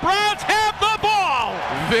line. The Browns have the ball.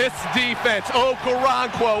 This defense,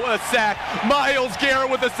 Okoronkwo a sack, Myles Garrett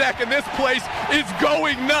with a sack, and this place is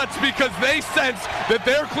going nuts because they sense that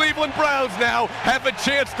their Cleveland Browns now have a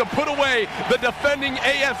chance to put away the defending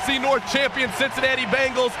AFC North champion Cincinnati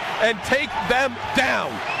Bengals and take them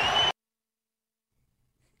down.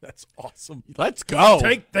 That's awesome. Let's go.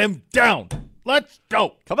 Take them down. Let's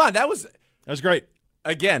go. Come on, that was great.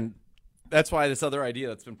 Again, that's why this other idea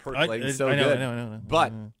that's been percolating so good. I know.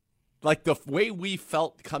 But like the way we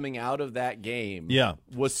felt coming out of that game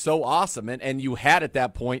was so awesome. And you had at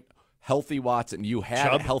that point healthy Watson. You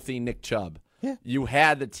had a healthy Nick Chubb. Yeah. You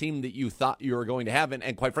had the team that you thought you were going to have.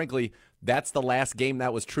 And quite frankly, that's the last game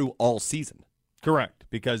that was true all season. Correct,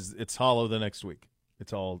 because it's hollow the next week.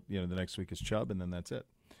 It's all, the next week is Chubb, and then that's it.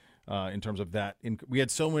 In terms of that, we had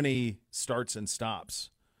so many starts and stops,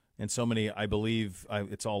 and so many, I believe,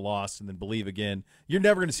 it's all lost, and then believe again. You're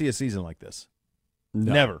never going to see a season like this.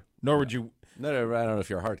 No. Never. Nor would you. No, I don't know if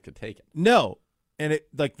your heart could take it. No. And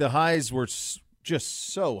the highs were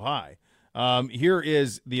just so high. Here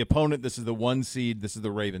is the opponent. This is the 1 seed. This is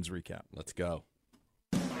the Ravens recap. Let's go.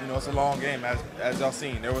 It's a long game, as y'all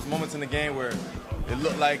seen. There was moments in the game where it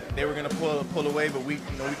looked like they were going to pull away, but we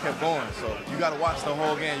kept going. So you got to watch the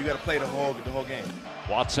whole game. You got to play the whole game.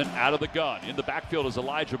 Watson out of the gun. In the backfield is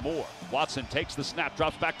Elijah Moore. Watson takes the snap,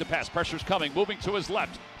 drops back to pass. Pressure's coming, moving to his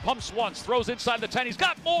left. Pumps once, throws inside the 10. He's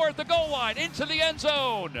got Moore at the goal line, into the end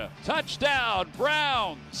zone. Touchdown,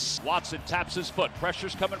 Browns. Watson taps his foot.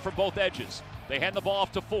 Pressure's coming from both edges. They hand the ball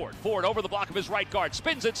off to Ford. Ford over the block of his right guard.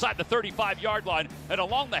 Spins inside the 35-yard line. And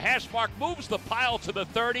along the hash mark, moves the pile to the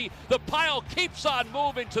 30. The pile keeps on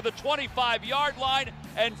moving to the 25-yard line.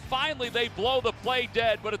 And finally, they blow the play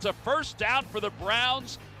dead. But it's a first down for the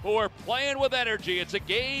Browns, who are playing with energy. It's a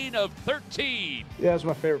gain of 13. Yeah, that was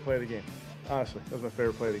my favorite play of the game. Honestly, that was my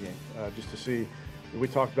favorite play of the game. Just to see, we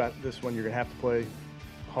talked about this one, you're going to have to play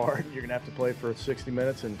hard. You're going to have to play for 60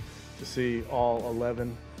 minutes. And to see all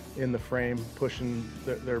 11 in the frame, pushing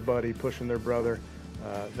their buddy, pushing their brother.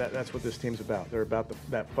 That's what this team's about. They're about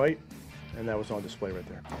that fight, and that was on display right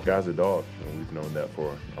there. Guy's a dog, and we've known that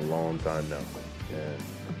for a long time now. And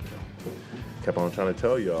kept on trying to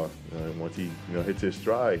tell y'all, once he hits his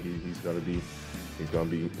stride, he's going to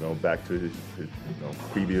be back to his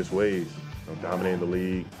previous ways, dominating the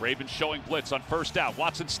league. Ravens showing blitz on first down.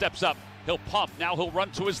 Watson steps up. He'll pump. Now he'll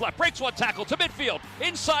run to his left. Breaks one tackle to midfield.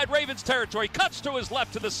 Inside Ravens territory. Cuts to his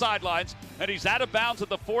left to the sidelines. And he's out of bounds at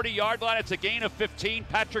the 40-yard line. It's a gain of 15.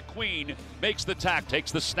 Patrick Queen makes the tack.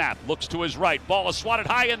 Takes the snap. Looks to his right. Ball is swatted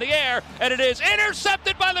high in the air. And it is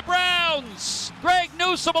intercepted by the Browns. Greg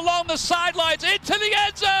Newsome along the sidelines into the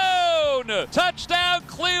end zone. Touchdown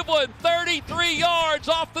Cleveland. 33 yards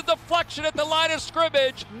off the deflection at the line of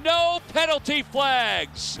scrimmage. No penalty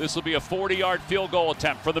flags. This will be a 40-yard field goal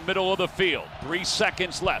attempt from the middle of the field. 3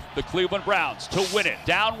 seconds left. The Cleveland Browns to win it.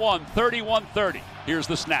 Down 1, 31-30. Here's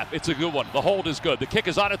the snap. It's a good one. The hold is good. The kick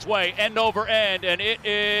is on its way, end over end, and it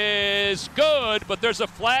is good, but there's a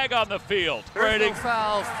flag on the field. There's no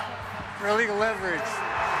fouls for illegal leverage.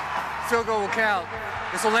 Field goal will count.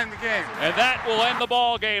 This will end the game. And that will end the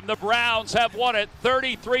ball game. The Browns have won it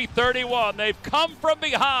 33-31. They've come from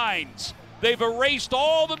behind. They've erased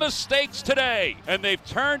all the mistakes today, and they've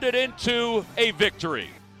turned it into a victory.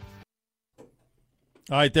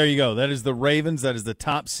 All right, there you go. That is the Ravens. That is the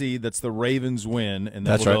top seed. That's the Ravens win, and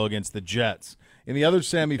then we'll go against the Jets. In the other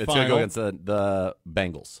semifinal, it's going to go against the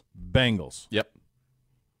Bengals. Bengals. Yep.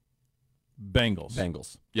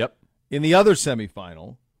 Bengals. Yep. In the other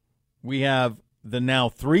semifinal, we have the now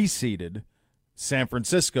 3-seeded San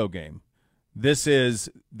Francisco game. This is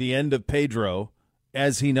the end of Pedro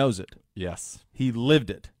as he knows it. Yes. He lived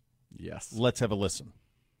it. Yes. Let's have a listen.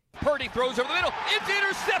 Purdy throws over the middle. It's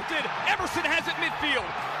intercepted. Emerson has it midfield.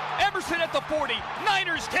 Emerson at the 40.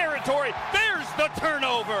 Niners territory. There's the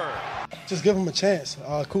turnover. Just give him a chance.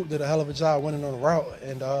 Coop did a hell of a job winning on the route,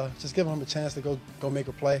 and just give him a chance to go make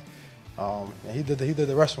a play. And he did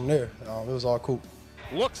the rest from there. It was all Coop.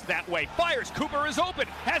 Looks that way. Fires. Cooper is open.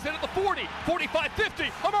 Has it at the 40. 45,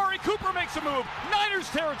 50. Amari Cooper makes a move. Niners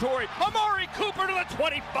territory. Amari Cooper to the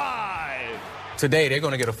 25. Today, they're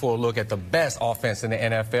going to get a full look at the best offense in the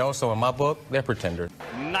NFL. So in my book, they're pretenders.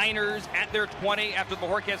 Niners at their 20 after the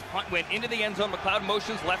Horquez punt went into the end zone. McLeod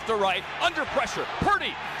motions left to right, under pressure.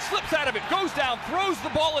 Purdy slips out of it, goes down, throws the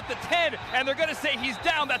ball at the 10, and they're going to say he's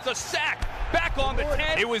down. That's a sack. Back on the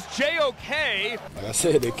 10. It was JOK. Like I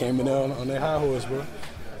said, they came in there on their high horse, bro.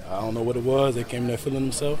 I don't know what it was. They came in there feeling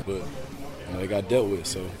themselves, but they got dealt with.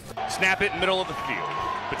 So Snap it middle of the field,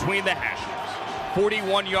 between the hashes.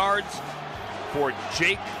 41 yards for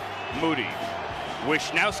Jake Moody.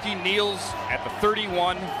 Wishnowski kneels at the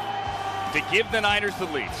 31 to give the Niners the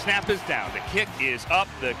lead. Snap is down. The kick is up.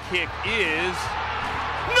 The kick is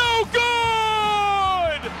no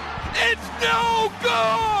good! It's no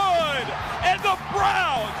good! And the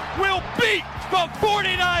Browns will beat the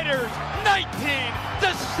 49ers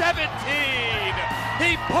 19-17.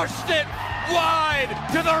 He pushed it wide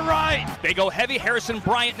to the right. They go heavy. Harrison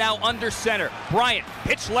Bryant now under center. Bryant,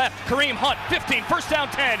 pitch left. Kareem Hunt, 15, first down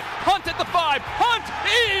 10. Hunt at the 5. Hunt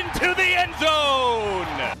into the end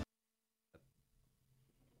zone.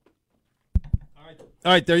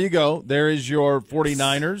 All right, there you go. There is your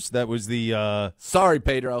 49ers. That was the sorry,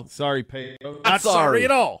 Pedro. Sorry, Pedro. Not sorry at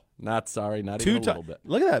all. Not sorry, not even a little bit.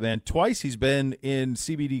 Look at that, man. Twice he's been in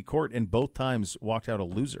CBD court, and both times walked out a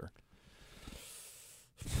loser.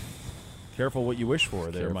 Careful what you wish for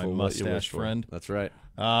there, my mustache friend. That's right.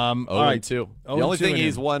 All right, 2. The only thing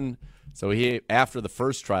he's won, so he after the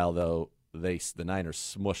first trial, though, the Niners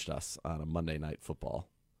smushed us on a Monday Night Football.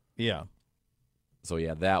 Yeah. So,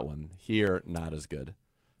 yeah, that one. Here, not as good.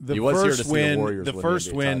 The he was first here to see win, the Warriors the win first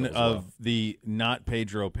the NBA win title of as well. the not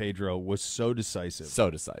Pedro was so decisive. So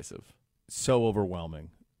decisive. So overwhelming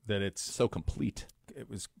that it's so complete. It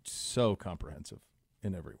was so comprehensive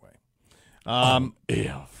in every way. All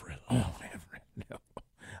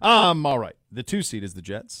right. The 2 seed is the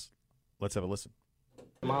Jets. Let's have a listen.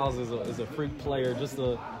 Miles is a freak player. Just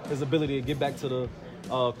his ability to get back to the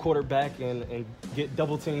quarterback and get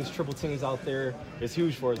double teams, triple teams out there is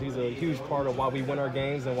huge for us. He's a huge part of why we win our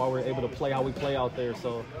games and why we're able to play how we play out there.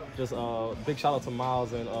 So just big shout out to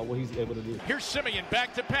Miles and what he's able to do. Here's Simeon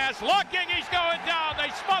back to pass, looking, he's going down. They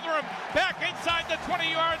smother him back inside the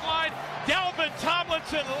 20-yard line. Dalvin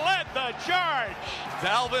Tomlinson led the charge.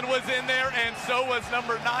 Dalvin was in there, and so was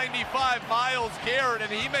number 95, Myles Garrett,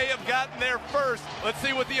 and he may have gotten there first. Let's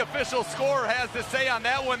see what the official score has to say on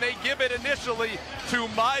that one. They give it initially to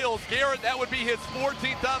Myles Garrett. That would be his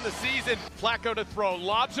 14th on the season. Flacco to throw,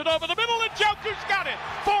 lobs it over the middle, and Joku's got it.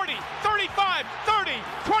 40, 35, 30,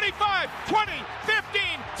 25, 20,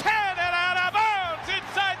 15, 10, and out of bounds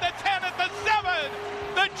inside the 10 at the 7.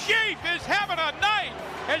 The Chief is having a night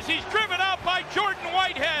as he's driven out by Jordan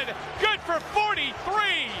Whitehead. Good for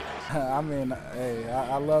 43. I mean, hey,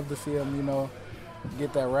 I love to see him,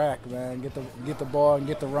 get that rack, man. Get the ball and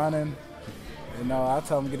get the running. I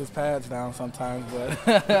tell him to get his pads down sometimes, but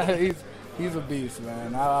he's a beast,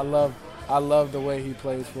 man. I love the way he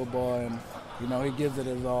plays football, and he gives it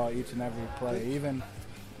his all each and every play, even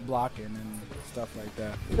blocking and stuff like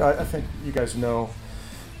that. I think you guys know,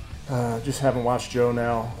 just having watched Joe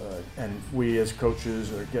now, and we as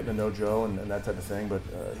coaches are getting to know Joe and that type of thing. But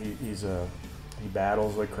he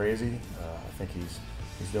battles like crazy. I think he's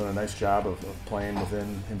doing a nice job of playing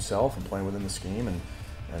within himself and playing within the scheme and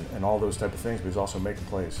all those type of things. But he's also making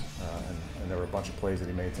plays, and there were a bunch of plays that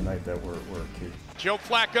he made tonight that were key. Joe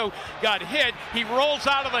Flacco got hit. He rolls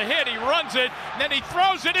out of the hit. He runs it. And then he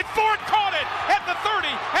throws it. And Ford caught it at the 30,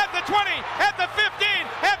 at the 20, at the 15,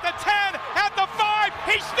 at the 10, at the 5.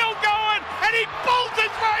 He's still going. And he bolts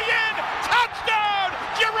his way in. Touchdown,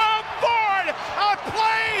 Jerome Ford. A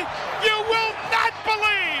play you will not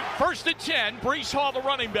believe. First and 10. Breece Hall, the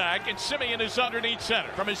running back. And Simeon is underneath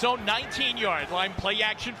center. From his own 19-yard line, play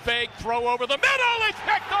action fake. Throw over the middle. It's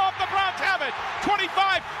picked off. The Browns have it.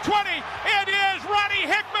 25, 20. It is Ronnie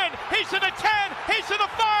Hickman. He's to the 10. He's to the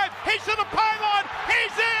 5. He's to the pylon.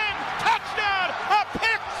 He's in. Touchdown. A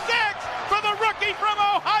pick 6 for the rookie from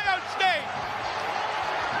Ohio State.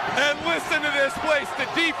 And listen to this place, the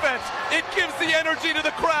defense, it gives the energy to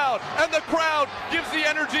the crowd, and the crowd gives the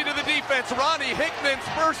energy to the defense. Ronnie Hickman's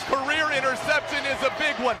first career interception is a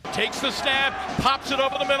big one. Takes the snap, pops it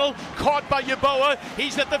over the middle, caught by Yeboah.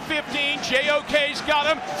 He's at the 15. JOK's got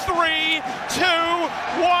him. 3, 2,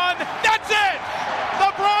 1. That's it!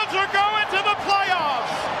 The Browns are going to the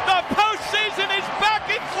playoffs. The postseason is back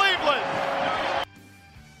in Cleveland.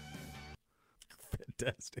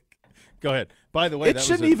 Fantastic. Go ahead. By the way, it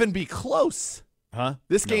shouldn't even be close. Huh?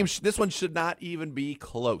 This game, this one should not even be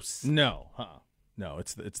close. No. No,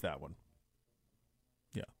 it's that one.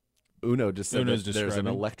 Yeah. Uno just said Uno's that there's an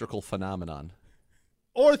describing. electrical phenomenon.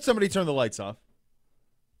 Or somebody turned the lights off.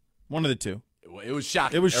 One of the two. It was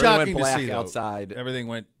shocking. It was Everything shocking went black to see outside. Everything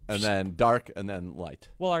went and then dark and then light.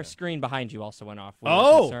 Well, our screen behind you also went off. We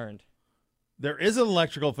were concerned. There is an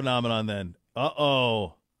electrical phenomenon then.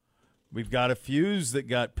 Uh-oh. We've got a fuse that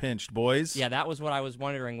got pinched, boys. Yeah, that was what I was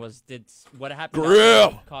wondering was what happened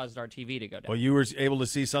Grill caused our TV to go down. Well, you were able to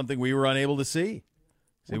see something we were unable to see.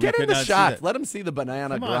 Well, get in the shot. Let him see the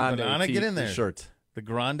Banana Come on, Grande Banana, get in there. shirt. The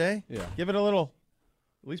Grande? Yeah. Give it a little,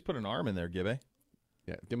 at least put an arm in there, Gibby.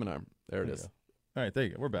 Yeah, give him an arm. There it is. All right, there you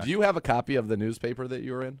go. We're back. Do you have a copy of the newspaper that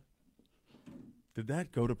you were in? Did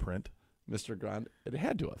that go to print? Mr. Grande? It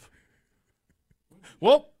had to have.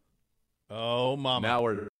 Whoop. Oh, mama. Now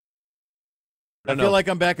we're... I feel like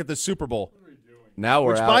I'm back at the Super Bowl. Now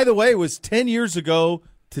we're Which, out. by the way, was 10 years ago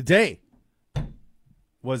today.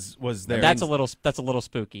 Was there? That's a little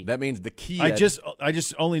spooky. That means the key. I just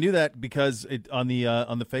only knew that because on the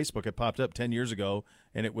Facebook it popped up 10 years ago,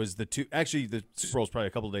 and it was the two. Actually, the Super Bowl was probably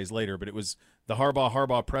a couple of days later, but it was the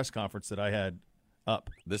Harbaugh press conference that I had up.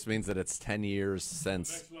 This means that it's 10 years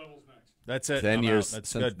since. That's it. 10 years. That's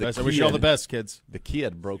since good. I wish you all the best, kids. The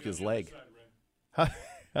kid broke his leg.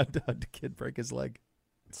 How'd the kid break his leg?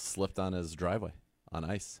 Slipped on his driveway on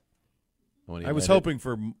ice. I was hoping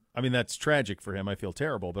for. I mean, that's tragic for him. I feel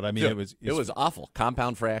terrible, but I mean, Dude, it was awful.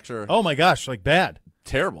 Compound fracture. Oh my gosh, like bad,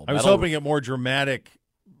 terrible. I was hoping it more dramatic.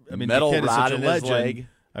 I mean, metal the kid is rod such a in legend. his leg.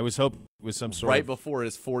 I was hoping it was some sort right of before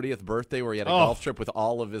his 40th birthday, where he had a golf trip with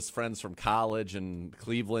all of his friends from college and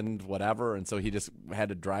Cleveland, whatever, and so he just had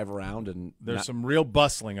to drive around. And there's some real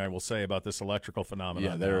bustling, I will say, about this electrical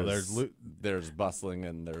phenomenon. Yeah, there's bustling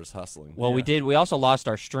and there's hustling. Well, we also lost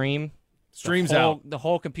our stream. Stream's out. The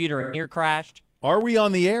whole computer in here crashed. Are we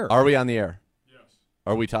on the air? Are we on the air? Yes.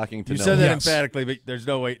 Are we talking to? You said that emphatically, but there's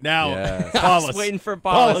no way now. Yes. I was waiting for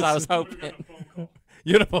Paulus. I was hoping.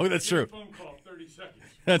 That's true.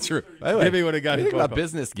 That's true. Gibby would have got. What do you think about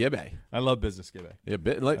business, Gibby? I love business, Gibby. Yeah,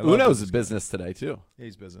 Uno's business today too.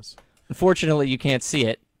 He's business. Unfortunately, you can't see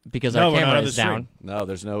it because our camera is down. No,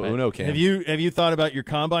 there's no Uno cam. Have you thought about your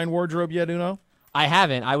combine wardrobe yet, Uno? I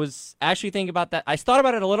haven't. I was actually thinking about that. I thought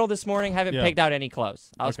about it a little this morning. Haven't picked out any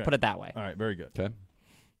clothes. I'll just put it that way. All right, very good. Okay.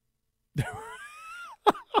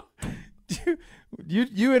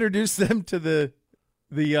 You introduced them to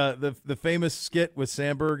the famous skit with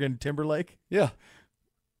Sandberg and Timberlake? Yeah.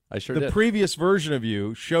 I sure did. The previous version of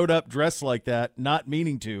you showed up dressed like that, not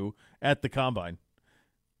meaning to, at the combine.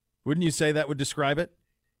 Wouldn't you say that would describe it?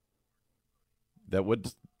 That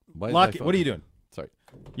would. Lock it. What are you doing? Sorry.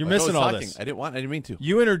 You're missing all this. I didn't mean to.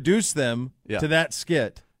 You introduced them to that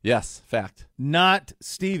skit. Yes, fact. Not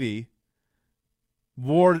Stevie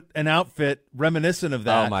wore an outfit reminiscent of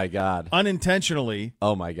that. Oh, my God. Unintentionally.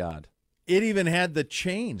 Oh, my God. It even had the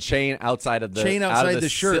chain. Chain outside of the the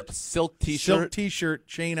shirt. Silk T-shirt. Silk T-shirt,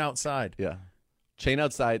 chain outside. Yeah. Chain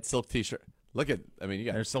outside, silk T-shirt. Look at, you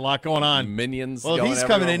got. There's a lot going on. Minions. Well, going he's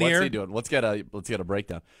coming in What's here. He doing? Let's get a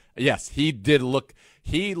breakdown. Yes, he did look.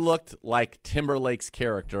 He looked like Timberlake's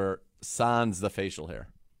character, sans the facial hair.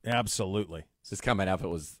 Absolutely. His combine outfit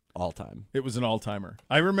was all time. It was an all timer.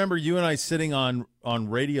 I remember you and I sitting on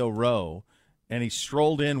Radio Row, and he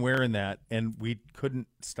strolled in wearing that, and we couldn't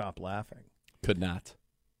stop laughing. Could not.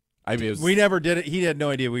 I mean, we never did it. He had no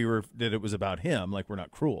idea that it was about him. Like, we're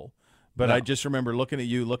not cruel. But no. I just remember looking at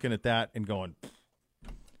you, looking at that, and going,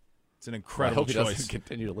 it's an incredible choice. I hope he doesn't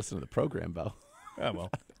continue to listen to the program, Bo. Oh,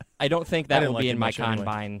 well. I don't think that will be in my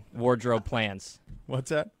combine wardrobe plans. What's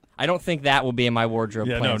that? I don't think that will be in my wardrobe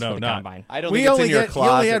plans for the combine. I don't think it's in your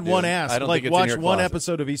closet. We only had one dude. ass. I don't like, think it's watch in your one closet.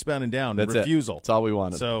 episode of Eastbound and Down. That's refusal. That's all we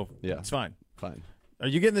wanted. So, yeah. It's fine. Fine. Are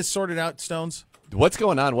you getting this sorted out, Stones? What's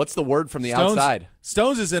going on? What's the word from the Stones, outside?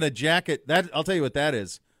 Stones is in a jacket. That I'll tell you what that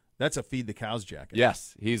is. That's a Feed the Cows jacket.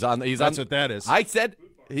 Yes, he's on. That's what that is. I said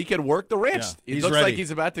he could work the ranch. Yeah, He looks ready. like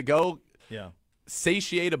he's about to go. Yeah.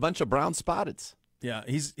 Satiate a bunch of brown spotteds. Yeah,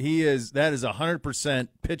 he is. That is 100%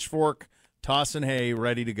 pitchfork, tossing hay,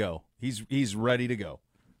 ready to go. He's ready to go.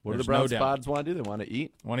 What do There's the brown no doubt. spotteds want to do? They want to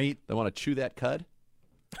eat. They want to chew that cud.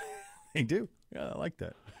 They do. Yeah, I like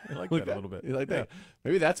that. I like that a little bit. You like that?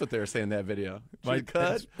 Maybe that's what they were saying in that video. My Chew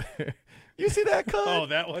cud. You see that cud? Oh,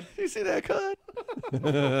 that one. You see that cud?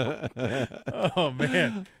 Oh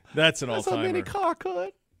man, that's an That's all-timer. a mini car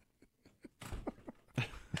cud.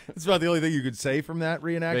 It's about the only thing you could say from that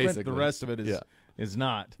reenactment. Basically. The rest of it is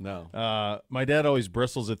not. No. My dad always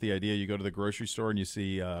bristles at the idea. You go to the grocery store and you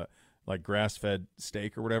see like grass-fed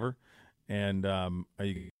steak or whatever, and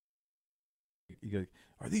you go,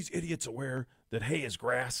 "Are these idiots aware that hay is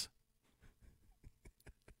grass?"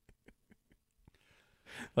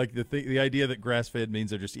 Like the idea that grass-fed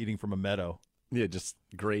means they're just eating from a meadow. Yeah, just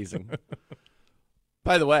grazing.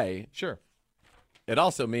 By the way, sure. It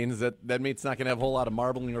also means that meat's not going to have a whole lot of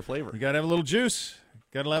marbling or flavor. You got to have a little juice.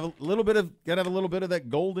 Got to have a little bit of that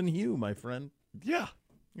golden hue, my friend. Yeah.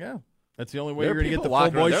 Yeah. That's the only way you're going to get the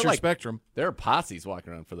full moisture spectrum. There are posses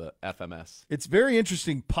walking around for the FMS. It's very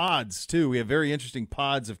interesting pods, too. We have very interesting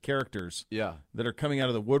pods of characters that are coming out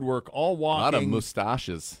of the woodwork, all walking. A lot of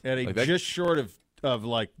mustaches. At a just short of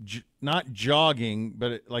like, not jogging,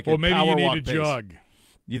 but like a maybe power you need walk to pace. jog.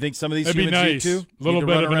 You think some of these That'd humans be need nice. to? A little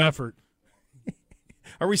bit of an effort.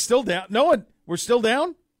 Are we still down? No, we're still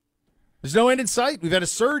down? There's no end in sight. We've had a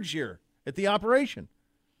surge here at the operation.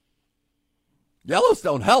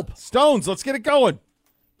 Yellowstone, help. Stones, let's get it going.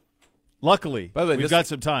 Luckily, by the way, we've got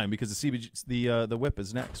some time because the whip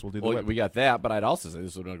is next. We'll do the whip. We got that, but I'd also say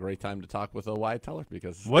this would have been a great time to talk with Wyatt Teller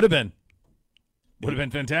because would have been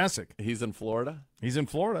fantastic. He's in Florida. He's in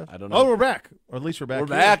Florida. I don't know. Oh, we're back, or at least we're back. We're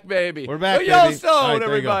back, baby. We're back, baby. Yellowstone, right,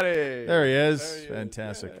 everybody. There he is.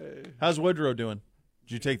 Fantastic. How's Woodrow doing?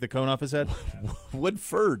 Did you take the cone off his head?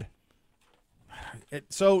 Woodford.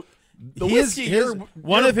 So the whiskey.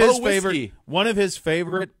 One of his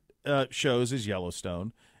favorite shows is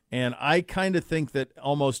Yellowstone, and I kind of think that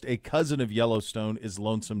almost a cousin of Yellowstone is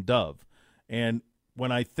Lonesome Dove. And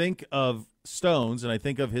when I think of Stones, and I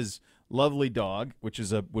think of his lovely dog, which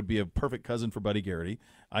would be a perfect cousin for Buddy Garrity,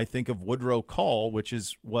 I think of Woodrow Call, which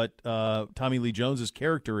is what Tommy Lee Jones's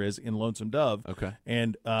character is in Lonesome Dove. Okay,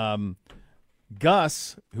 and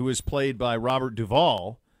Gus, who is played by Robert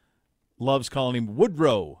Duvall, loves calling him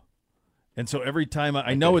Woodrow. And so every time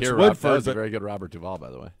I know it's Woodford. That was a very good Robert Duvall,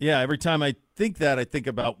 by the way. Yeah, every time I think that, I think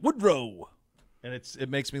about Woodrow. And it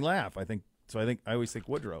makes me laugh. I always think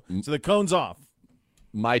Woodrow. So the cone's off.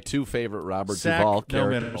 My two favorite Robert Sack, Duvall no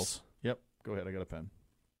characters. minerals. Yep. Go ahead, I got a pen.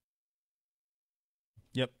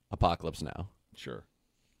 Yep. Apocalypse Now. Sure.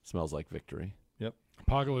 Smells like victory. Yep.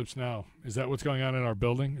 Apocalypse Now. Is that what's going on in our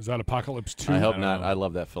building? Is that Apocalypse 2? I hope not. I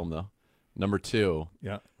love that film, though. Number 2.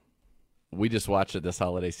 Yeah. We just watched it this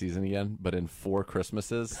holiday season again, but in 4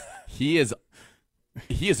 Christmases, he is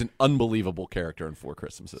an unbelievable character in 4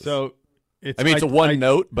 Christmases. So it's a one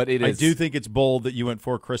note, but it is. I do think it's bold that you went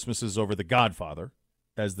 4 Christmases over The Godfather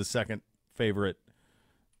as the second favorite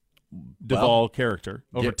Duvall character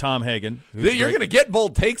over Tom Hagen. You're going to get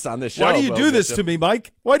bold takes on this show. Why do you do this to me,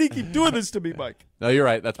 Mike? Why do you keep doing this to me, Mike? No, you're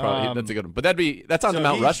right. That's probably that's a good one. But that's on the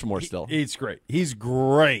Mount Rushmore still. It's great. He's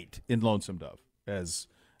great in Lonesome Dove as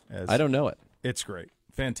I don't know it. It's great.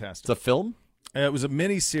 Fantastic. It's a film? It was a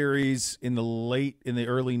mini series in the late 80s,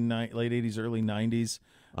 early 90s.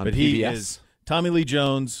 On but PBS? He is Tommy Lee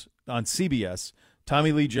Jones on CBS.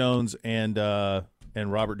 Tommy Lee Jones and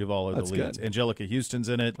Robert Duvall are the leads. Good. Angelica Houston's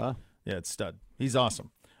in it. Huh? Yeah, it's stud. He's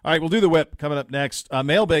awesome. All right, we'll do the whip coming up next.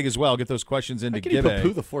 Mailbag as well. Get those questions into Give Give.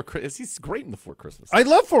 Poo the 4 Christmases. He's great in the 4 Christmases. I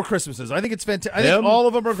love 4 Christmases. I think it's fantastic. I think all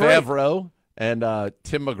of them are great. Favreau and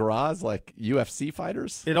Tim McGraw's like UFC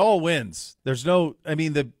fighters. It all wins. There's no. I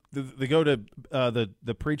mean, they go to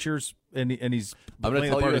the preachers and he's. I'm going to playing the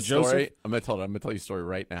tell part you a of Joseph. story. I'm going to tell you a story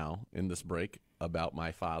right now in this break about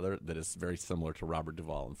my father that is very similar to Robert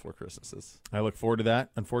Duvall in 4 Christmases. I look forward to that.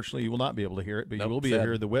 Unfortunately, you will not be able to hear it, but you will be able to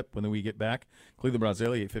hear the whip when we get back. Cleveland Browns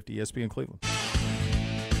Daily, 850 ESPN Cleveland.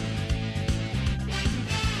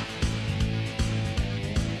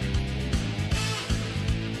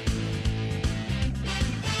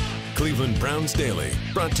 Cleveland Browns Daily,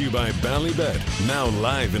 brought to you by Ballybet, now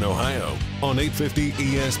live in Ohio on 850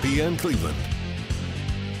 ESPN Cleveland.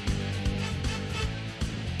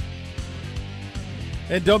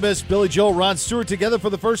 And don't miss Billy Joel, Ron Stewart together for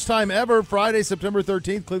the first time ever, Friday, September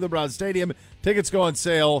 13th, Cleveland Browns Stadium. Tickets go on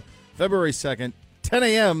sale February 2nd, 10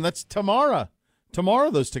 a.m. That's tomorrow. Tomorrow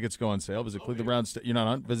those tickets go on sale. Visit Cleveland Browns. You're not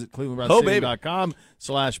on. Visit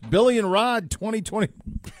clevelandbrownsstadium.com/Billy and Rod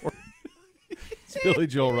 2024. It's Billy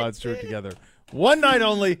Joel, Rod Stewart together. One night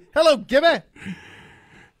only. Hello, Gibby.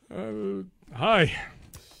 Hi.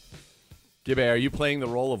 Gibby, are you playing the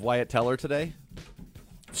role of Wyatt Teller today?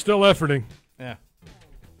 Still efforting. Yeah.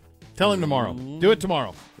 Tell him tomorrow. Do it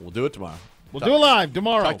tomorrow. We'll do it tomorrow. We'll do it live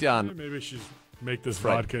tomorrow. Talk to you on. Maybe I should make this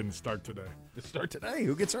vodka and start today. Start today.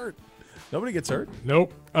 Who gets hurt? Nobody gets hurt.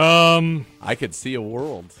 Nope. I could see a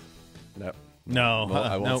world. No, well,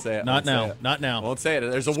 I won't say it. Not now. Not now. I won't say it.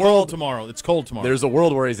 There's a it's world cold tomorrow. It's cold tomorrow. There's a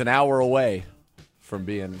world where he's an hour away from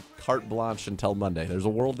being carte blanche until Monday. There's a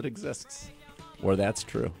world that exists where that's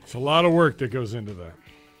true. It's a lot of work that goes into that.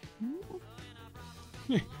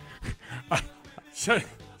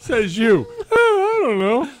 Says you. I don't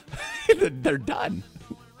know. They're done.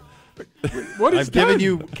 What is I've given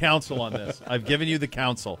you counsel on this. I've given you the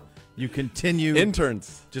counsel. You continue.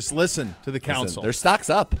 Interns. Just listen to the counsel. Their stock's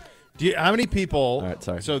up. How many people? All right,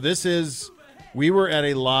 sorry. So we were at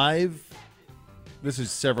a live This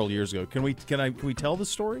is several years ago. Can we tell the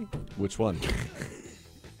story? Which one?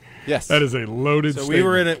 Yes. That is a loaded So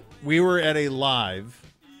statement. we were at a live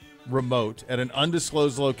remote at an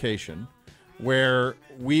undisclosed location where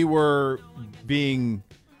we were being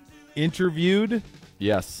interviewed.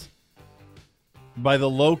 Yes. By the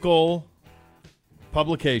local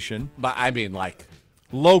publication. But I mean, like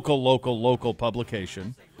local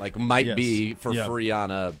publication. Like might be for free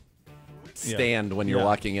on a stand when you're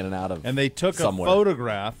walking in and out of. And they took somewhere. a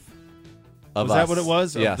photograph. Of was us. that what it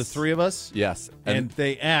was? Yes. Of the three of us? Yes. And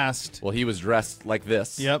they asked. Well, he was dressed like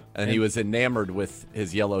this. Yep. And he was enamored with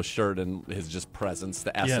his yellow shirt and his just presence,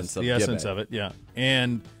 the essence of the Gibbe. essence of it, yeah.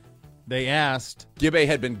 And they asked. Gibbe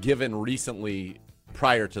had been given recently,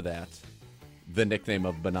 prior to that, the nickname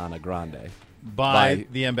of Banana Grande. By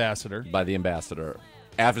the ambassador. By the ambassador.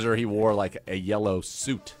 After he wore like a yellow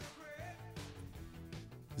suit.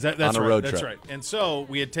 That's on a right, road that's trip. right. And so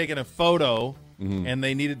we had taken a photo, and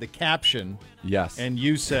they needed the caption. Yes. And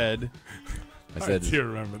you said... I said, do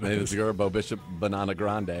remember my name is Bo Bishop Banana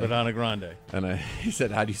Grande. Banana Grande. And he said,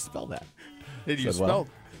 how do you spell that? How do you said, spell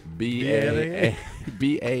B-A-N-A-G-R-A-N-D-E.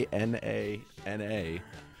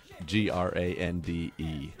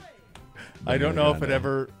 I don't know if it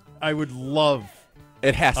ever... I would love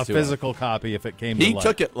it has a to physical copy if it came to He life.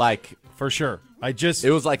 took it like... For sure.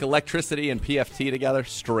 It was like electricity and PFT together,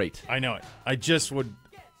 straight. I know it. I just would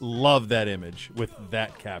love that image with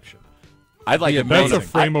that caption. I'd like Be it. That's a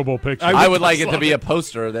amazing. frameable picture. I would like it to be a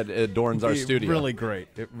poster that adorns our It'd be studio. Really great.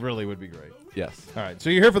 It really would be great. Yes. All right. So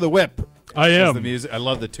you're here for the whip. I am. The music. I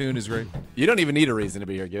love the tune. Is great. You don't even need a reason to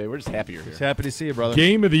be here, Gibby. We're just happy you're here. Just happy to see you, brother.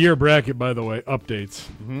 Game of the year bracket, by the way, updates.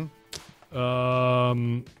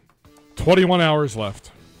 21 hours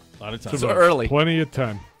left. A lot of time. So early. Plenty of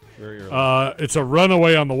time. Very early. It's a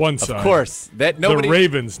runaway on the one side. Of course. The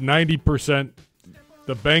Ravens 90%.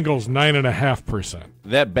 The Bengals 9.5%.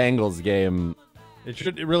 That Bengals game.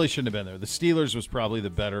 It really shouldn't have been there. The Steelers was probably the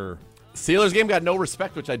better. Steelers game got no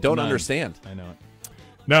respect, which I don't None. understand. I know it.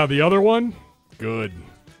 Now the other one, good.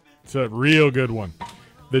 It's a real good one.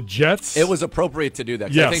 The Jets. It was appropriate to do that.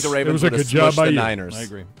 'Cause Yes, I think the it Ravens was a would have good job smushed by the you. Niners. I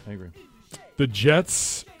agree. The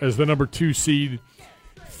Jets as the number 2 seed,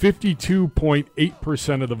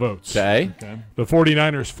 52.8% of the votes. Okay. The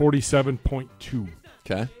 49ers 47.2.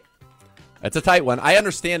 Okay. That's a tight one. I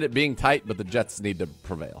understand it being tight, but the Jets need to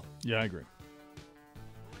prevail. Yeah, I agree.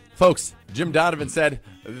 Folks, Jim Donovan said,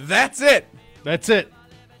 that's it. That's it.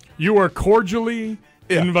 You are cordially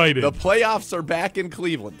invited. The playoffs are back in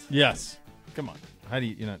Cleveland. Yes. Come on. How do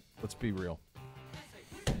you know? Let's be real.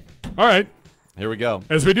 All right. Here we go.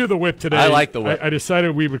 As we do the whip today, I like the whip. I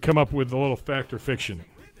decided we would come up with a little fact or fiction.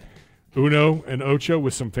 Uno and Ocho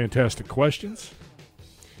with some fantastic questions,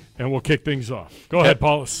 and we'll kick things off. Go ahead,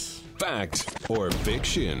 Paulus. Fact or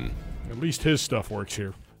fiction? At least his stuff works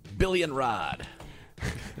here. Billion Rod.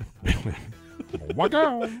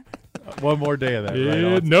 One more day of that.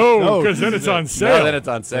 Yeah, right? no, because then it's on sale. No, then it's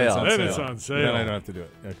on sale. Then it's on sale. Then I don't have to do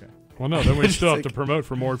it. Okay. Well, no, then we still have to promote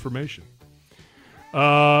for more information.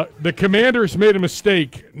 The Commanders made a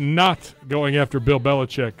mistake not going after Bill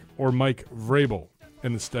Belichick or Mike Vrabel,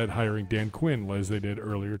 and instead hiring Dan Quinn, as they did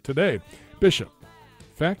earlier today. Bishop,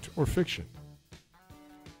 fact or fiction?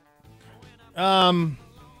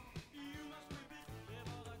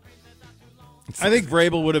 I think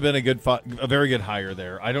Vrabel would have been a very good hire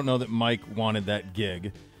there. I don't know that Mike wanted that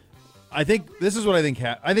gig. I think this is what I think.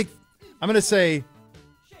 I think I'm going to say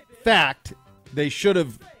fact. They should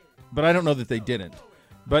have, but I don't know that they didn't.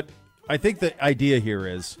 But I think the idea here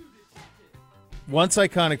is once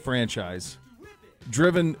iconic franchise,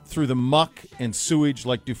 driven through the muck and sewage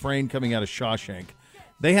like Dufresne coming out of Shawshank,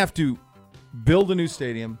 they have to build a new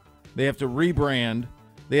stadium. They have to rebrand.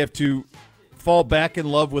 They have to fall back in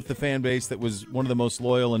love with the fan base that was one of the most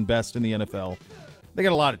loyal and best in the NFL. They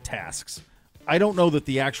got a lot of tasks. I don't know that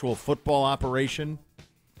the actual football operation,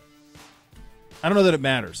 I don't know that it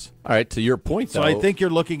matters. All right, to your point, So though. I think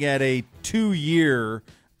you're looking at a 2-year,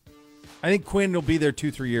 I think Quinn will be there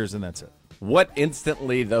 2-3 years, and that's it. What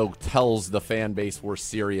instantly, though, tells the fan base we're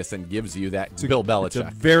serious and gives you that Bill Belichick? It's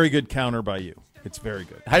a very good counter by you. It's very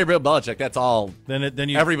good. Hire Bill Belichick, that's all. Then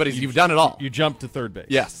you've done it all. You jump to third base.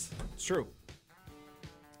 Yes. It's true.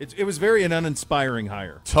 It was very an uninspiring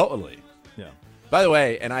hire. Totally. Yeah. By the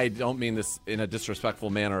way, and I don't mean this in a disrespectful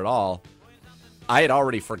manner at all, I had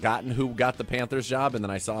already forgotten who got the Panthers job, and then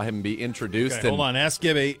I saw him be introduced. Okay, hold on. Ask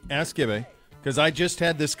Gibby, because I just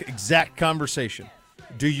had this exact conversation.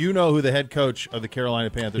 Do you know who the head coach of the Carolina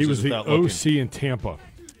Panthers is? He was the without OC looking? in Tampa.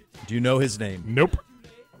 Do you know his name? Nope.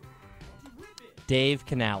 Dave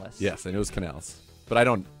Canales. Yes, I knew it was Canales. But I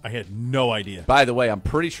don't. I had no idea. By the way, I'm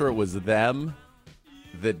pretty sure it was them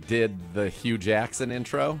that did the Hugh Jackson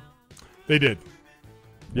intro? They did.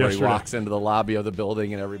 Where Yesterday. he walks into the lobby of the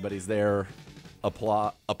building and everybody's there.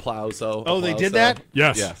 Applauso. Oh, they did that?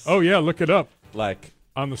 Yes. Oh, yeah, look it up. Like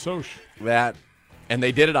on the Soch. That, and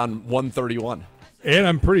they did it on 131. And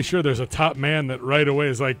I'm pretty sure there's a top man that right away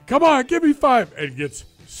is like, come on, give me 5, and gets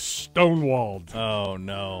stonewalled. Oh,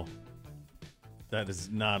 no. That is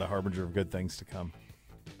not a harbinger of good things to come.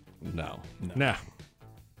 No. Nah.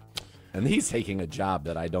 And he's taking a job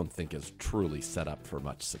that I don't think is truly set up for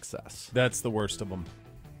much success. That's the worst of them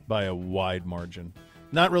by a wide margin.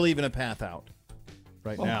 Not really even a path out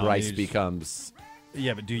right now. Bryce becomes...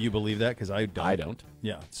 Yeah, but do you believe that? Because I don't. I don't.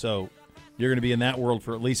 Yeah, so you're going to be in that world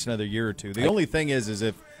for at least another year or two. The only thing is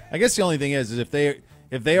if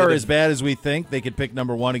they are as bad as we think, they could pick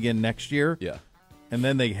number 1 again next year. Yeah. And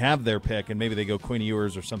then they have their pick, and maybe they go Quinn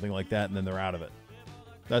Ewers or something like that, and then they're out of it.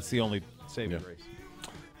 That's the only saving grace.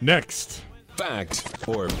 Next. Fact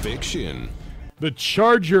or fiction? The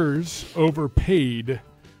Chargers overpaid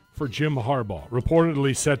for Jim Harbaugh,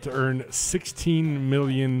 reportedly set to earn $16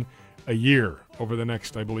 million a year over the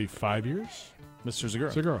next, I believe, 5 years. Mr.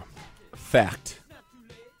 Zagura. Zagura. Fact.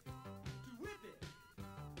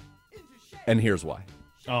 And here's why.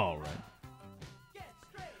 All right.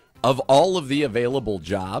 Of all of the available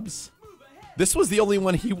jobs, this was the only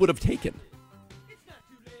one he would have taken.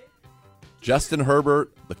 Justin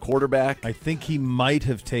Herbert, the quarterback. I think he might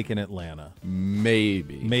have taken Atlanta.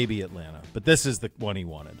 Maybe Atlanta. But this is the one he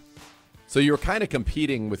wanted. So you were kind of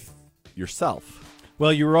competing with yourself.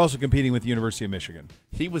 Well, you were also competing with the University of Michigan.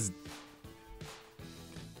 He was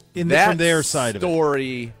from that their side of it.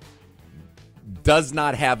 Story does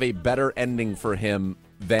not have a better ending for him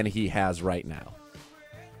than he has right now.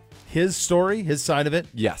 His story, his side of it?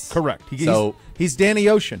 Yes. Correct. He's Danny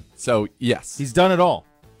Ocean. So, yes. He's done it all.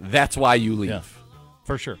 That's why you leave. Yeah,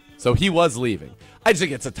 for sure. So he was leaving. I just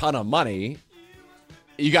think it's a ton of money.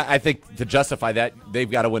 I think to justify that, they've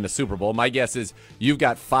got to win the Super Bowl. My guess is you've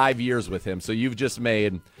got 5 years with him, so you've just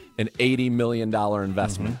made an $80 million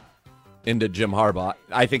investment into Jim Harbaugh.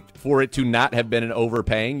 I think for it to not have been an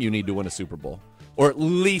overpaying, you need to win a Super Bowl. Or at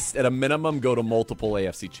least, at a minimum, go to multiple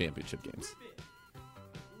AFC championship games.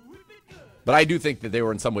 But I do think that they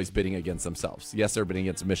were in some ways bidding against themselves. Yes, they're bidding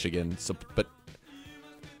against Michigan, but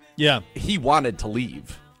yeah, he wanted to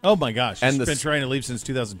leave. Oh, my gosh. He's been trying to leave since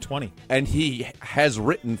 2020. And he has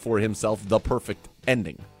written for himself the perfect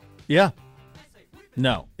ending. Yeah.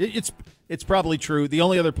 No, it's probably true. The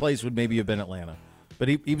only other place would maybe have been Atlanta. But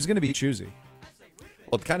he was going to be choosy.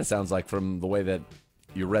 Well, it kind of sounds like from the way that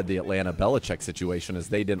you read the Atlanta Belichick situation is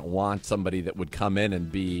they didn't want somebody that would come in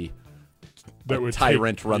and be a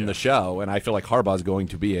tyrant run the show. And I feel like Harbaugh's going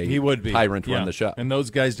to be tyrant run the show. And those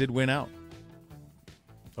guys did win out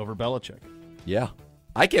over Belichick. Yeah.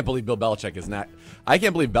 I can't believe Bill Belichick is not. I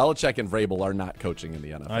can't believe Belichick and Vrabel are not coaching in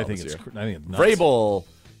the NFL. I think this it's year. nuts.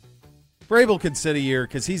 Vrabel could sit a year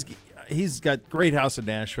because he's got great house in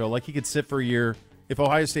Nashville. Like he could sit for a year if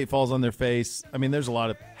Ohio State falls on their face. I mean, there's a lot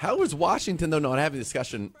of. How is Washington though not having a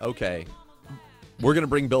discussion? Okay, we're going to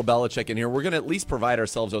bring Bill Belichick in here. We're going to at least provide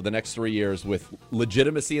ourselves over the next 3 years with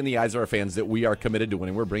legitimacy in the eyes of our fans that we are committed to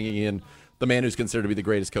winning. We're bringing in the man who's considered to be the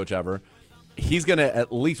greatest coach ever. He's going to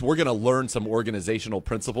we're going to learn some organizational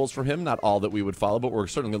principles from him. Not all that we would follow, but we're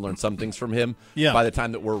certainly going to learn some things from him by the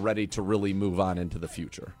time that we're ready to really move on into the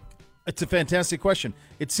future. It's a fantastic question.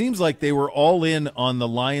 It seems like they were all in on the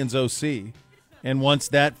Lions OC, and once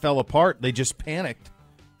that fell apart, they just panicked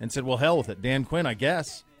and said, well, hell with it. Dan Quinn, I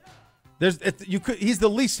guess. He's the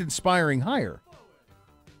least inspiring hire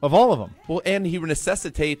of all of them. Well, and he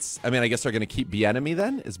necessitates, I guess they're going to keep Bieniemy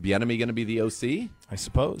then? Is Bieniemy going to be the OC? I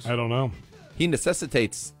suppose. I don't know. He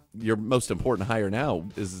necessitates your most important hire now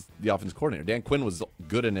is the offensive coordinator. Dan Quinn was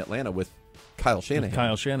good in Atlanta with Kyle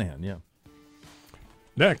Shanahan. Yeah.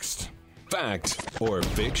 Next. Fact or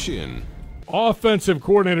fiction? Offensive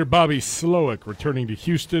coordinator Bobby Slowick returning to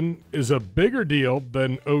Houston is a bigger deal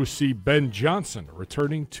than OC Ben Johnson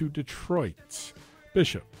returning to Detroit.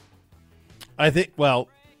 Bishop.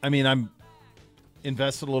 I'm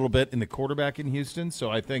invested a little bit in the quarterback in Houston,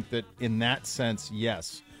 so I think that in that sense,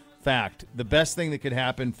 yes. Fact, the best thing that could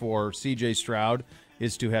happen for C.J. Stroud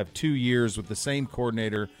is to have 2 years with the same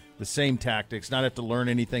coordinator, the same tactics, not have to learn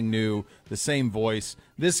anything new, the same voice.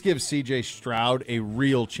 This gives C.J. Stroud a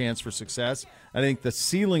real chance for success. I think the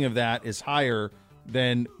ceiling of that is higher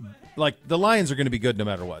than, like, the Lions are going to be good no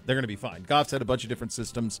matter what. They're going to be fine. Goff's had a bunch of different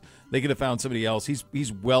systems. They could have found somebody else.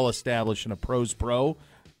 He's well established and a pro's pro.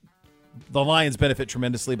 The Lions benefit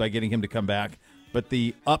tremendously by getting him to come back. But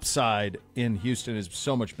the upside in Houston is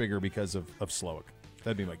so much bigger because of Slowick.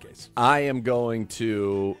 That'd be my case. I am going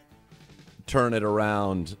to turn it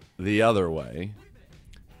around the other way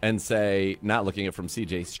and say, not looking at it from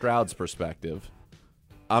C.J. Stroud's perspective,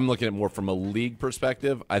 I'm looking at it more from a league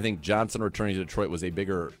perspective. I think Johnson returning to Detroit was a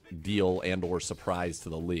bigger deal and or surprise to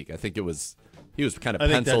the league. I think he was kind of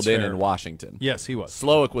penciled in Washington. Yes, he was.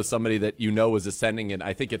 Slowick was somebody that was ascending, and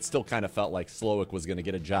I think it still kind of felt like Slowick was going to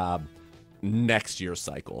get a job next year's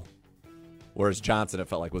cycle. Whereas Johnson, it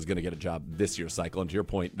felt like, was going to get a job this year's cycle. And to your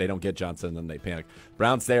point, they don't get Johnson, and then they panic.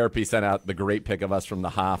 Browns Therapy sent out the great pic of us from the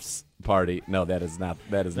Hoffs party. No, that is not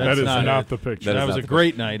not the picture. That was a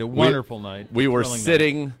great night, a wonderful night. We were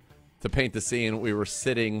sitting, to paint the scene, we were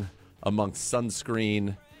sitting amongst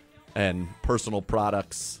sunscreen and personal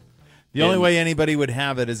products. The only way anybody would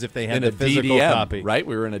have it is if they had the physical DDM, copy. Right?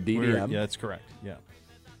 We were in a DDM. Yeah, that's correct. Yeah.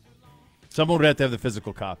 Someone would have to have the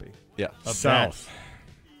physical copy. Yeah. Of South.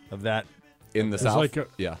 Of that. In the South?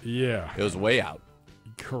 Yeah. It was way out.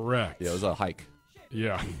 Correct. Yeah, it was a hike.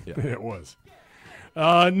 Yeah. It was.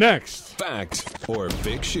 Next. Fact or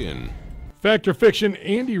fiction? Fact or fiction,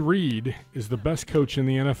 Andy Reid is the best coach in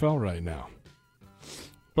the NFL right now.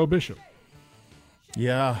 Bo Bishop.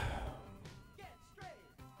 Yeah.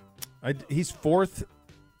 He's fourth.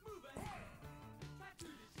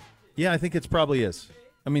 Yeah, I think it probably is.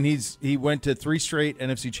 I mean, he went to 3 straight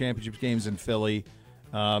NFC Championship games in Philly.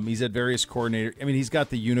 He's had various coordinators. I mean, he's got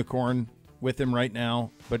the unicorn with him right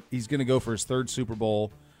now, but he's going to go for his 3rd Super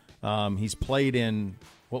Bowl. He's played in,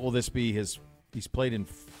 what will this be? He's played in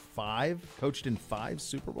 5, coached in 5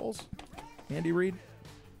 Super Bowls. Andy Reid.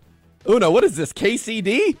 Uno, what is this,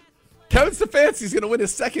 KCD? Kevin Stefanski's going to win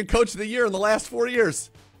his 2nd Coach of the Year in the last 4 years.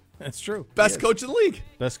 That's true. Best coach in the league.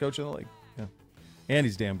 Best coach in the league. Yeah, and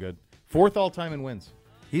he's damn good. 4th all time in wins.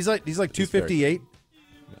 He's like 258.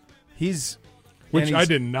 Which I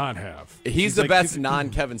did not have. He's the best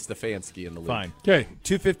non-Kevin Stefanski in the league. Fine. Okay.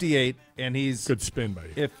 258, and he's good spin,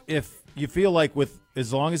 buddy. If you feel like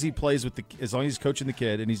as long as he plays as long as he's coaching the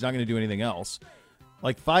kid, and he's not going to do anything else,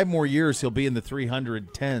 like 5 more years, he'll be in the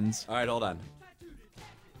 310s. All right, hold on.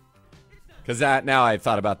 Because now I've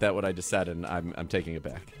thought about that, what I just said, and I'm taking it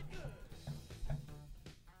back.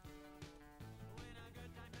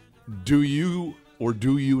 Do you or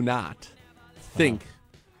do you not think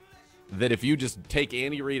that if you just take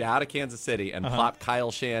Andy Reid out of Kansas City and plop Kyle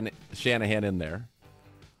Shanahan in there,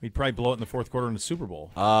 he'd probably blow it in the 4th quarter in the Super Bowl?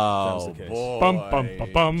 Oh, if that was the case. boy. Bum, bum,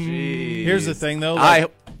 bum, bum. Here's the thing, though. I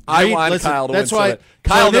want Kyle to win. That's why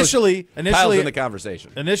Kyle's initially in the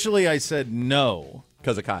conversation. Initially, I said no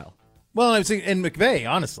because of Kyle. Well, I'm saying, and McVay,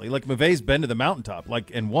 honestly, like McVay's been to the mountaintop,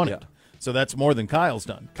 and won it. So that's more than Kyle's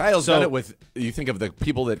done. Kyle's done it with. You think of the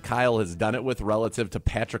people that Kyle has done it with relative to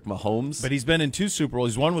Patrick Mahomes, but he's been in 2 Super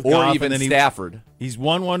Bowls. He's won with or Goff, even and then Stafford. He's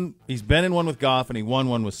won one. He's been in one with Goff, and he won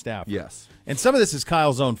one with Stafford. Yes, and some of this is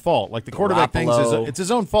Kyle's own fault. Like the quarterback things, it's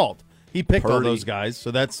his own fault. He picked all those guys,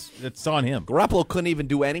 so it's on him. Garoppolo couldn't even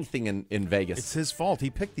do anything in Vegas. It's his fault.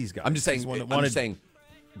 He picked these guys. I'm just saying.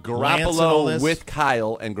 Garoppolo with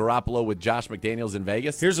Kyle and Garoppolo with Josh McDaniels in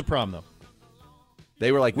Vegas. Here's the problem, though.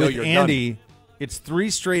 They were like, "No, with you're Andy." done. It's 3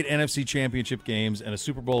 straight NFC Championship games and a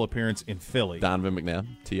Super Bowl appearance in Philly. Donovan McNabb,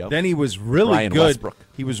 T.O. Then he was really Ryan good. Westbrook.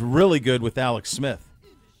 He was really good with Alex Smith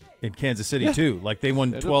in Kansas City too. Like they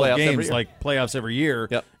won 12 games, like playoffs every year.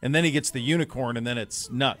 Yep. And then he gets the unicorn, and then it's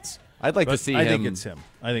nuts. I'd like to see him. I think it's him.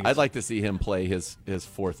 I'd like to see him play his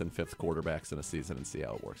 4th and 5th quarterbacks in a season and see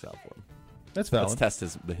how it works out for him. That's valid. Let's test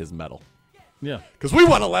his mettle. Yeah, because we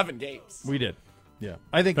won 11 games. We did. Yeah,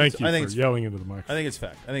 I think. Thank you I think for yelling into the microphone. I think it's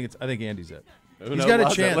fact. I think Andy's it. Uno, he's got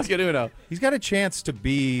a chance. Look at Uno. He's got a chance to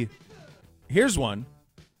be. Here's one.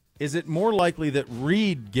 Is it more likely that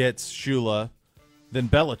Reid gets Shula than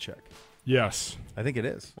Belichick? Yes. I think it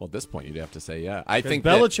is. Well, at this point, you'd have to say yeah. I think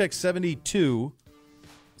Belichick 72,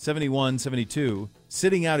 71, 72,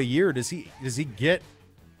 sitting out a year. Does he get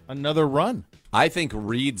another run? I think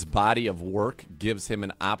Reid's body of work gives him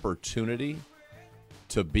an opportunity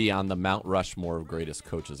to be on the Mount Rushmore of greatest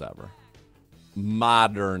coaches ever.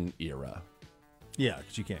 Modern era. Yeah,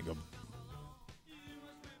 because you can't go.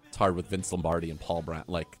 It's hard with Vince Lombardi and Paul Brown.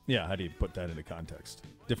 Yeah, how do you put that into context?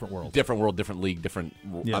 Different world. Different world, different league, different.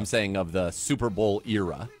 Yeah. I'm saying of the Super Bowl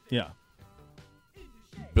era. Yeah.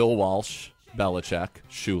 Bill Walsh, Belichick,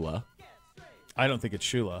 Shula. I don't think it's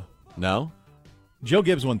Shula. No? Joe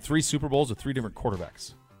Gibbs won 3 Super Bowls with 3 different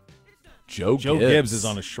quarterbacks. Joe Gibbs is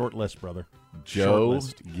on a short list, brother. Joe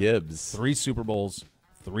Gibbs. 3 Super Bowls,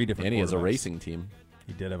 3 different And he has a quarterbacks. racing team.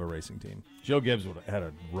 He did have a racing team. Joe Gibbs would have had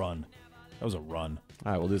a run. That was a run.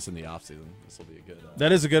 All right, we'll do this in the offseason. This will be a good.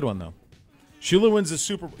 That is a good one, though. Shula wins the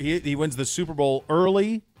Super. He wins the Super Bowl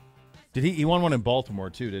early, He won one in Baltimore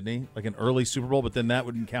too, didn't he? Like an early Super Bowl, but then that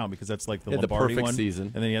wouldn't count because that's like the Lombardi perfect one.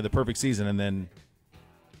 season. And then he had the perfect season, and then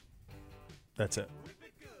that's it.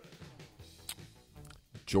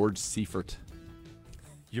 George Seifert.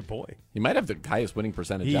 Your boy. He might have the highest winning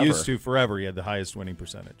percentage He ever. used to forever. He had the highest winning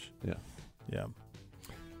percentage. Yeah. Yeah.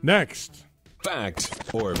 Next. Fact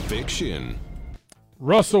or fiction?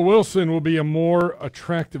 Russell Wilson will be a more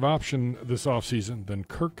attractive option this offseason than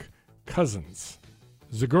Kirk Cousins.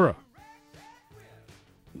 Zagura.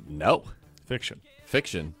 No. Fiction.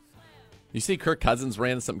 Fiction. You see Kirk Cousins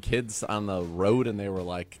ran some kids on the road and they were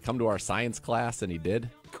like, come to our science class, and he did.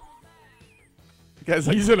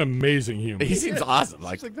 He's an amazing human. He seems awesome.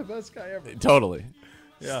 He's like the best guy ever. Totally.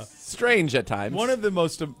 Yeah. Strange at times. One of the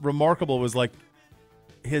most remarkable was like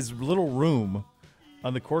his little room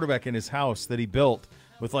on the quarterback in his house that he built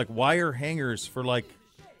with like wire hangers for like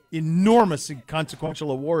enormous and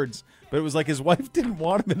consequential awards, but it was like his wife didn't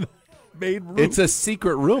want him in the main room. It's a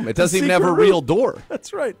secret room. It doesn't even have a real door.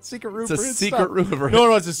 That's right. Secret room. It's a for his secret stuff. room. For no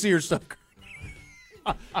one wants to see your stuff.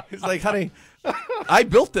 He's like, honey, I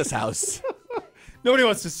built this house. Nobody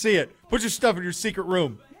wants to see it. Put your stuff in your secret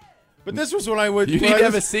room. But this was when I would. You need to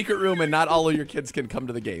have a secret room, and not all of your kids can come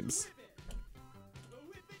to the games.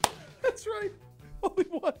 That's right. Only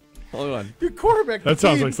one. Only one. Your quarterback. That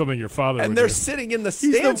sounds like something your father And would they're do. sitting in the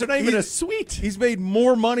stands. They're not even a suite. He's made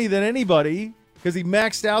more money than anybody because he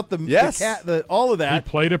maxed out all of that. He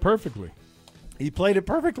played it perfectly. He played it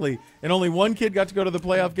perfectly, and only one kid got to go to the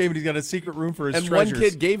playoff game, and he's got a secret room for his And treasures. one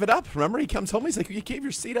kid gave it up. Remember, he comes home. He's like, you gave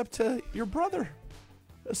your seat up to your brother.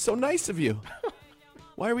 That's so nice of you.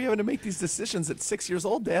 Why are we having to make these decisions at 6 years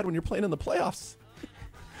old, Dad, when you're playing in the playoffs?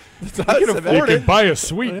 You can afford You it. can buy a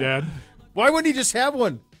suite, Dad. Why wouldn't he just have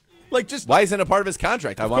one? Like, just why isn't it a part of his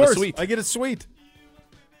contract? I of want course, a suite. I get a suite.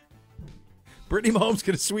 Brittany Mahomes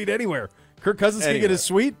get a suite anywhere. Kirk Cousins can get a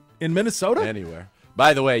suite in Minnesota. Anywhere.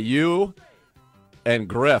 By the way, you and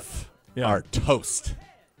Griff are toast.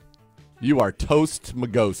 You are toast,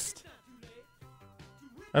 McGhost.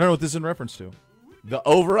 I don't know what this is in reference to. The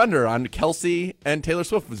over-under on Kelsey and Taylor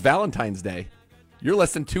Swift was Valentine's Day. You're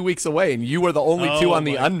less than 2 weeks away, and you were the only two on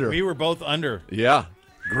the under. We were both under. Yeah.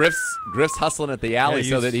 Griff's hustling at the alley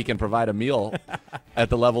so that he can provide a meal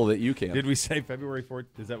at the level that you can. Did we say February 4th?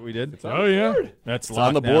 Is that what we did? Oh, yeah. That's It's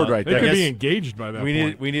on the board right They there. could be engaged by that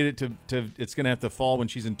point. We need it to it's going to have to fall when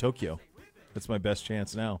she's in Tokyo. That's my best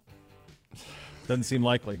chance now. Doesn't seem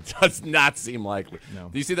likely. Does not seem likely. No.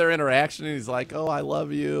 Do you see their interaction? He's like, oh, I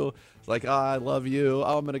love you. It's like, oh, I love you.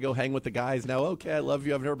 Oh, I'm going to go hang with the guys now. Okay, I love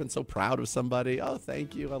you. I've never been so proud of somebody. Oh,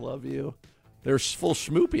 thank you. I love you. They're full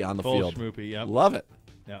schmoopy on the field. Full schmoopy, yep. Love it.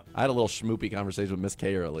 Yeah. I had a little schmoopy conversation with Miss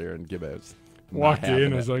K earlier, and Gibbons Walked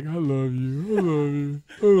in, I was like, I love you. I love you.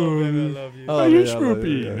 I love you. I love you. Oh, you're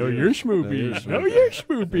schmoopy. No, you're schmoopy. No, you're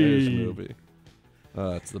schmoopy.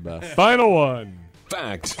 Oh, that's the best. Final one.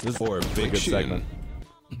 Fact or Good fiction? segment.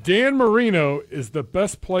 Dan Marino is the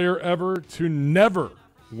best player ever to never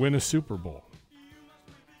win a Super Bowl.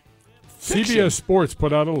 Fiction. CBS Sports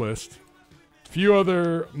put out a list. Few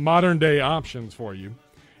other modern-day options for you.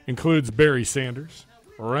 Includes Barry Sanders,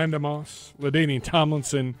 Miranda Moss, LaDainian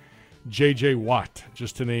Tomlinson, J.J. Watt,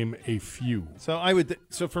 just to name a few. So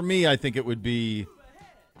so for me, I think it would be,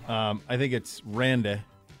 I think it's Randy,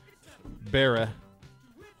 Barra,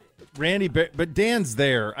 but Dan's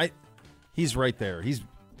there. He's right there. He's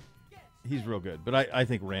real good. But I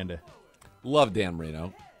think Randy. Love Dan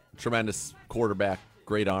Marino. Tremendous quarterback,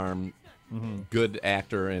 great arm, good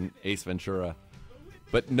actor in Ace Ventura.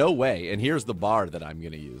 But no way, and here's the bar that I'm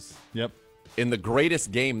going to use. Yep. In the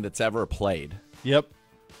greatest game that's ever played. Yep.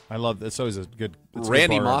 I love this. Always a good.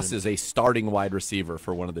 Randy Moss is a starting wide receiver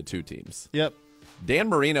for one of the two teams. Yep. Dan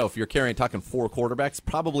Marino, if you're talking four quarterbacks,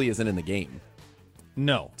 probably isn't in the game.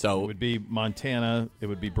 No. So it would be Montana. It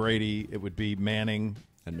would be Brady. It would be Manning.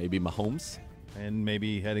 And maybe Mahomes. And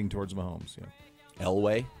maybe heading towards Mahomes. Yeah.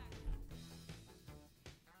 Elway.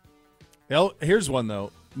 Here's one,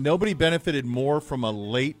 though. Nobody benefited more from a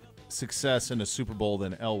late success in a Super Bowl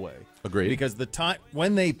than Elway. Agreed. Because the time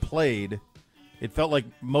when they played, it felt like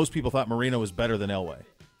most people thought Marino was better than Elway.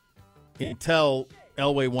 Until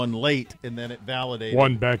Elway won late, and then it validated.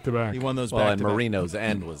 One back-to-back. He won those back-to-back. back-to-back. And Marino's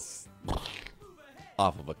end was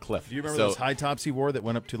off of a cliff. Do you remember those high tops he wore that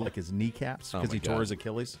went up to like his kneecaps because he tore his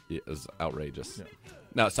Achilles? It was outrageous. Yeah.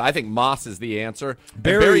 No, so I think Moss is the answer.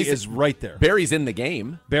 Barry is right there. Barry's in the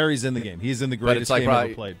game. Barry's in the game. He's in the But it's greatest like game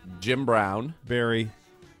ever played. Jim Brown. Barry.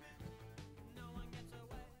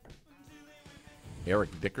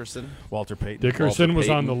 Eric Dickerson. Walter Payton. Dickerson Walter was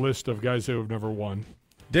on Payton. the list of guys who have never won.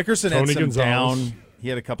 Dickerson Tony had some Gonzalez. down He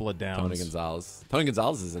had a couple of downs. Tony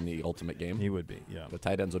Gonzalez is in the ultimate game. He would be, yeah. The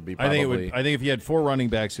tight ends would be probably. I think if you had 4 running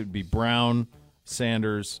backs, it would be Brown,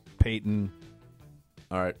 Sanders, Peyton.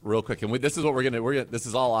 All right, real quick, and this is what we're gonna. This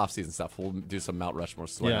is all off-season stuff. We'll do some Mount Rushmore.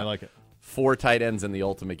 Yeah, I like it. 4 tight ends in the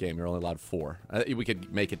ultimate game. You're only allowed 4. We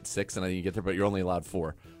could make it 6, and I think you get there, but you're only allowed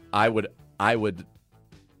 4. I would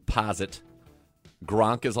posit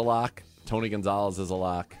Gronk is a lock. Tony Gonzalez is a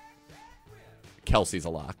lock. Kelsey's a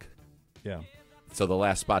lock. Yeah. So the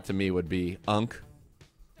last spot to me would be Unk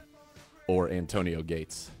or Antonio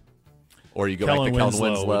Gates. Or you go back to Kellen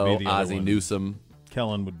Winslow, Ozzie Newsome.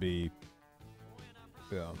 Kellen would be,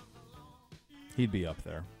 he'd be up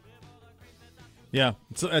there. Yeah,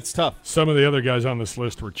 it's tough. Some of the other guys on this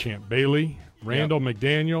list were Champ Bailey, Randall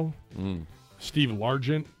McDaniel, Steve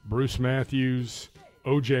Largent, Bruce Matthews,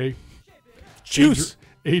 OJ, Juice,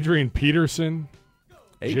 Adrian Peterson,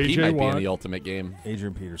 AP J.J. might Watt, be in the ultimate game.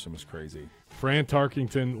 Adrian Peterson was crazy. Fran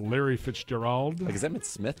Tarkington, Larry Fitzgerald. Like, is Emmitt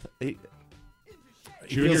Smith? He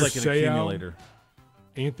Junior feels like an Seau, accumulator.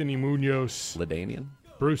 Anthony Munoz. LaDainian.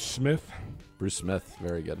 Bruce Smith. Bruce Smith,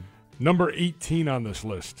 very good. Number 18 on this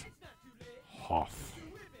list, Hoff.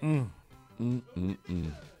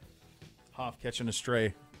 Hoff catching a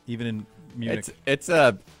stray, even in Munich. It's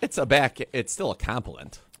still a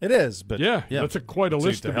compliment. It is, but yeah, that's quite a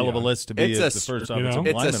list. It's a hell of a list to be the first offensive lineman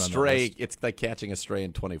It's a stray. on that list. It's like catching a stray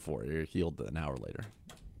in 24. You're healed an hour later.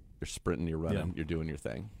 You're sprinting, you're running, you're doing your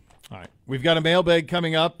thing. All right. We've got a mailbag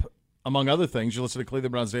coming up. Among other things, you listen to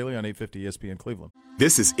Cleveland Browns Daily on 850 ESPN Cleveland.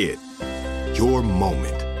 This is it. Your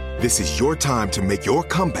moment. This is your time to make your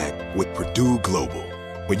comeback with Purdue Global.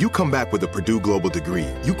 When you come back with a Purdue Global degree,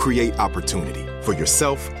 you create opportunity for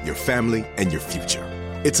yourself, your family, and your future.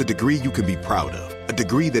 It's a degree you can be proud of, a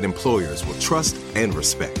degree that employers will trust and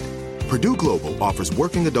respect. Purdue Global offers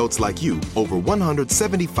working adults like you over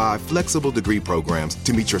 175 flexible degree programs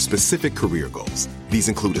to meet your specific career goals. These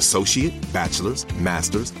include associate, bachelor's,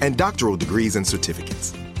 master's, and doctoral degrees and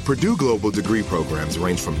certificates. Purdue Global degree programs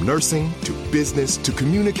range from nursing to business to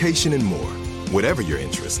communication and more. Whatever your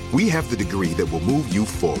interest, we have the degree that will move you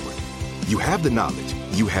forward. You have the knowledge,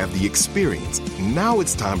 you have the experience. Now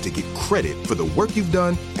it's time to get credit for the work you've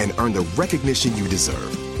done and earn the recognition you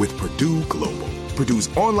deserve with Purdue Global,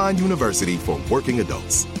 Purdue's online university for working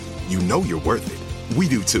adults. You know you're worth it. We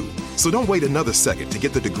do too. So don't wait another second to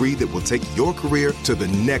get the degree that will take your career to the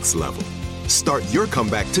next level. Start your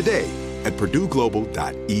comeback today at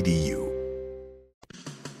purdueglobal.edu.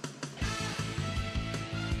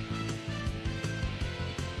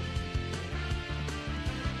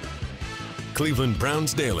 Cleveland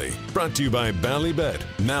Browns Daily, brought to you by Ballybet,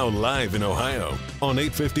 now live in Ohio on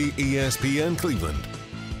 850 ESPN Cleveland.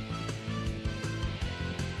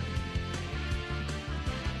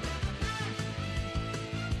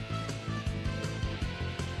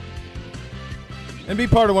 And be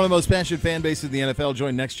part of one of the most passionate fan bases in the NFL.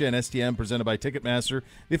 Join Next Gen STM, presented by Ticketmaster.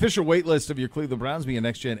 The official wait list of your Cleveland Browns being a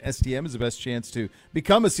Next Gen STM is the best chance to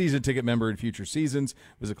become a season ticket member in future seasons.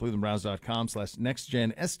 Visit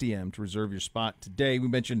clevelandbrowns.com/NextGenSTM to reserve your spot today. We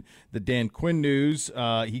mentioned the Dan Quinn news.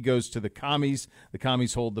 He goes to the Commies. The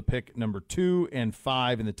Commies hold the pick number 2 and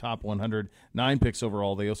 5 in the top 100. 9 picks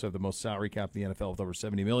overall. They also have the most salary cap in the NFL with over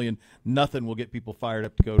 $70 million. Nothing will get people fired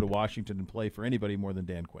up to go to Washington and play for anybody more than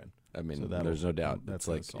Dan Quinn. I mean, So there's no doubt. That's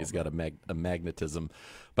like he's got a magnetism.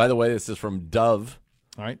 By the way, this is from Dove.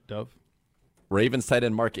 All right, Dove. Ravens tight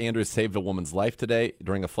end Mark Andrews saved a woman's life today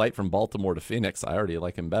during a flight from Baltimore to Phoenix. I already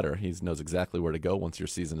like him better. He knows exactly where to go once your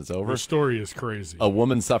season is over. Her story is crazy. A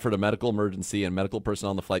woman suffered a medical emergency, and medical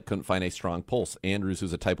personnel on the flight couldn't find a strong pulse. Andrews,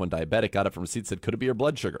 who's a type 1 diabetic, got it from receipts, said, "Could it be your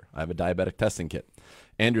blood sugar? I have a diabetic testing kit."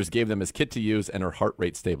 Andrews gave them his kit to use, and her heart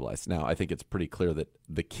rate stabilized. Now, I think it's pretty clear that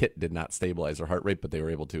the kit did not stabilize her heart rate, but they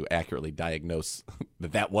were able to accurately diagnose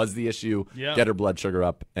that was the issue, get her blood sugar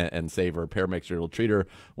up, and save her. Paramedics were able to treat her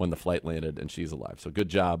when the flight landed, and she's alive. So good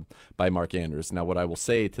job by Mark Andrews. Now, what I will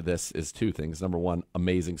say to this is 2 things. Number 1,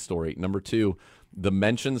 amazing story. Number 2, the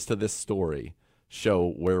mentions to this story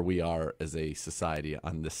show where we are as a society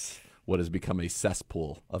on this, what has become a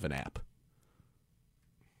cesspool of an app.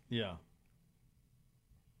 Yeah.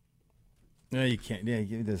 No, you can't. Yeah,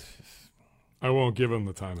 this. I won't give him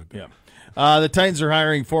the time of day. Yeah. The Titans are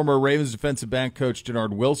hiring former Ravens defensive back coach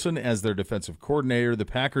Denard Wilson as their defensive coordinator. The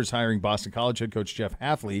Packers hiring Boston College head coach Jeff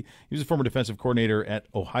Hafley. He was a former defensive coordinator at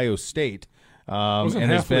Ohio State. Wasn't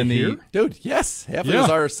and has been Hafley here? Dude, yes. Hafley was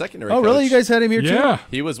our secondary coach. Oh, really? You guys had him here, too?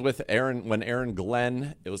 He was with when Aaron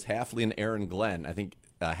Glenn, it was Hafley and Aaron Glenn. I think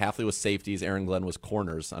Hafley was safeties, Aaron Glenn was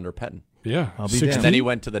corners under Pettin. Yeah. I'll be damned. And then he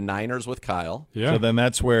went to the Niners with Kyle. Yeah. So then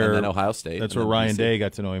that's where. And then Ohio State. That's where Ryan Day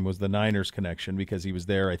got to know him, was the Niners connection, because he was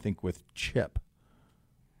there, I think, with Chip.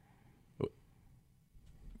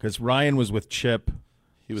 because Ryan was with Chip.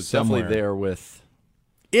 He was somewhere. definitely there with.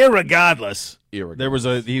 Irregardless. There was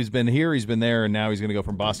he's been here, he's been there, and now he's going to go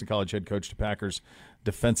from Boston College head coach to Packers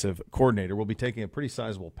defensive coordinator. We'll be taking a pretty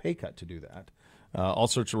sizable pay cut to do that. All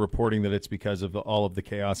sorts of reporting that it's because of all of the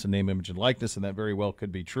chaos in name, image, and likeness, and that very well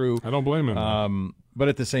could be true. I don't blame him. But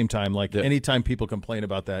at the same time, anytime people complain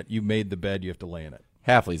about that, you made the bed, you have to lay in it.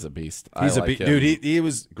 Hafley's a beast. He's a beast. Dude, he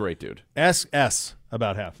was great dude. S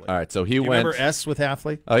about Hafley. All right, so he you went. Remember S with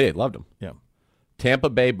Hafley? Oh, yeah, loved him. Yeah. Tampa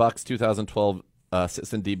Bay Bucks 2012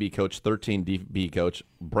 assistant DB coach, 13 DB coach.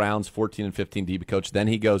 Browns 14 and 15 DB coach. Then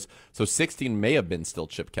he goes, so 16 may have been still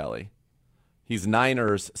Chip Kelly. He's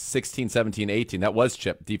Niners 16, 17, 18. That was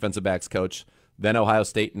Chip, defensive backs coach. Then Ohio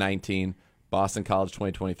State 19. Boston College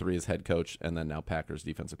 2023 as head coach. And then now Packers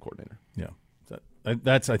defensive coordinator. Yeah.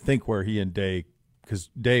 That's, I think, where he and Day, because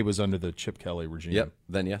Day was under the Chip Kelly regime. Yep.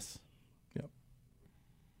 Then yes.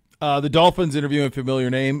 The Dolphins interviewing a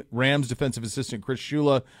familiar name, Rams defensive assistant Chris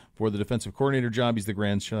Shula for the defensive coordinator job. He's the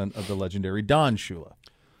grandson of the legendary Don Shula.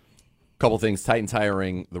 Couple things. Titans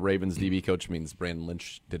hiring the Ravens DB coach means Brandon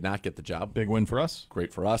Lynch did not get the job. Big win for us.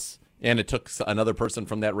 Great for us. And it took another person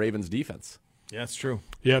from that Ravens defense. Yeah, it's true.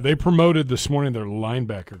 Yeah, they promoted this morning their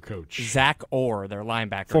linebacker coach. Zach Orr, their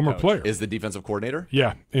linebacker Former coach. player. Is the defensive coordinator?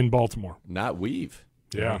 Yeah, in Baltimore. Not Weave.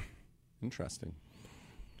 Yeah. Interesting.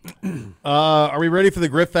 Are we ready for the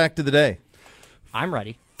Griff fact of the day? I'm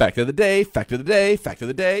ready. Fact of the day, fact of the day, fact of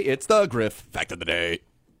the day. It's the Griff fact of the day.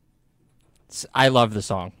 I love the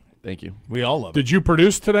song. Thank you. We all love it. Did you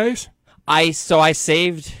produce today's? I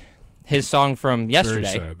saved his song from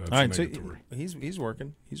yesterday. Very sad. That's All right, so he's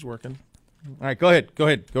working. He's working. All right, go ahead,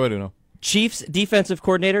 Uno. Chiefs defensive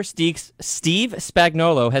coordinator Steve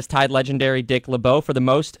Spagnuolo has tied legendary Dick LeBeau for the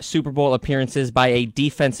most Super Bowl appearances by a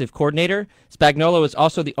defensive coordinator. Spagnuolo is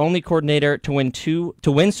also the only coordinator to win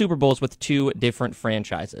Super Bowls with two different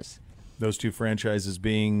franchises. Those two franchises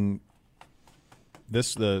being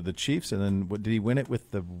the Chiefs, and then what did he win it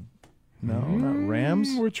with the not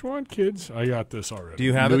Rams? Which one, kids? I got this already. Do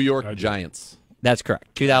you have New it? York Giants. That's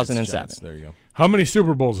correct. 2007. Giants, there you go. How many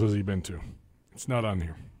Super Bowls has he been to? It's not on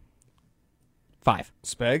here. 5.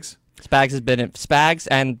 Spags has been in Spags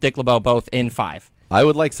and Dick LeBeau both in 5. I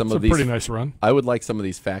would like some of these. Pretty nice run. I would like some of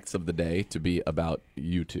these facts of the day to be about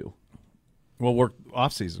you two. Well, we're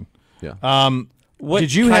off season. Yeah. What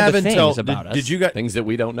did you kind have of until? things about us? Did you got things that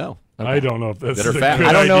we don't know? I don't know if that's that are a fact. good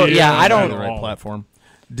I don't know. idea. Yeah, I don't. The right platform.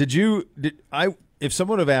 If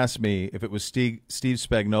someone would have asked me if it was Steve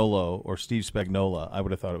Spagnuolo or Steve Spagnola, I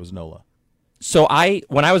would have thought it was Nola. So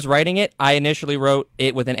when I was writing it, I initially wrote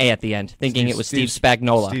it with an A at the end, thinking it was Steve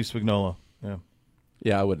Spagnola. Steve Spagnola. Yeah.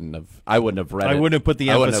 Yeah, I wouldn't have read it. I wouldn't have put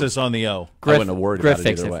the emphasis on the O. I wouldn't have worried Griff about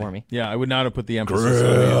fixed it it either way. for me. Yeah, I would not have put the emphasis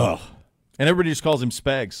on the O. And everybody just calls him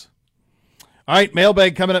Spags. All right,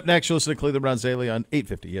 mailbag coming up next. You'll listen to Cleveland Browns Daily on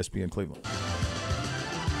 850 ESPN Cleveland.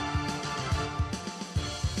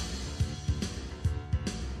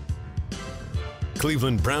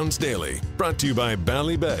 Cleveland Browns Daily, brought to you by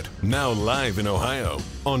Ballybet, now live in Ohio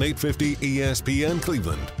on 850 ESPN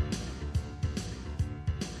Cleveland.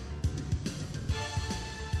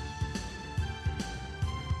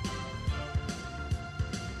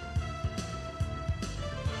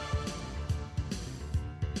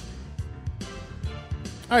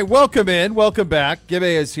 All right, welcome in. Welcome back. Gibbe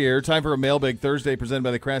is here. Time for a Mailbag Thursday presented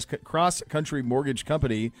by the Cross Country Mortgage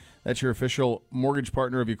Company. That's your official mortgage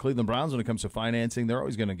partner of your Cleveland Browns when it comes to financing. They're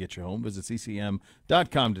always going to get you home. Visit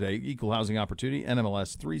ccm.com today. Equal housing opportunity,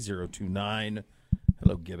 NMLS 3029.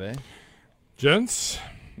 Hello, Gibbe. Gents,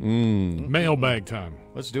 mailbag time.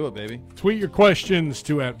 Let's do it, baby. Tweet your questions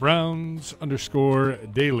to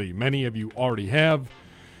 @Browns_daily. Many of you already have.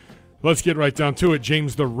 Let's get right down to it.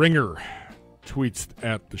 James the Ringer tweets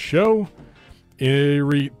at the show.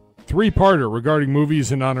 A three-parter regarding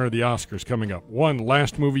movies in honor of the Oscars coming up. 1,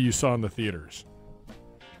 last movie you saw in the theaters.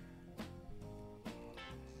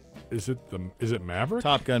 Is it Maverick?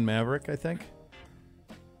 Top Gun Maverick, I think.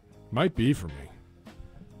 Might be for me.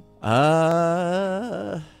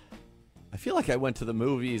 I feel like I went to the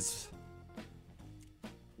movies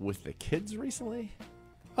with the kids recently.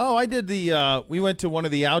 Oh, I did we went to one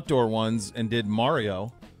of the outdoor ones and did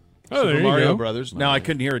Mario. Oh, there Super you Mario go. Brothers. Now I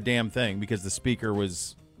couldn't hear a damn thing because the speaker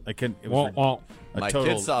was. I couldn't. It was My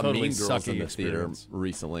kids saw totally Mean Girls sucky in the theater experience.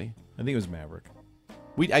 recently. I think it was Maverick.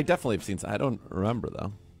 I definitely have seen. I don't remember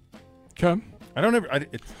though. Okay. I don't ever.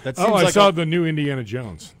 That seems I like saw the new Indiana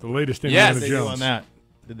Jones, the latest Indiana they Jones. do on that.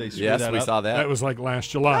 Did they screw Yes, that we up? saw that. That was like last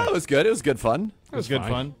July. That was good. It was good fun. It was good fine.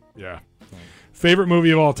 fun. Yeah. Favorite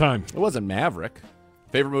movie of all time? It wasn't Maverick.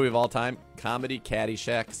 Favorite movie of all time? Comedy,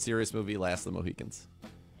 Caddyshack. Serious movie, Last of the Mohicans.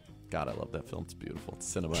 God, I love that film. It's beautiful. It's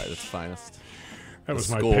cinema at its finest. That was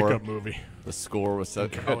my pickup movie. The score was so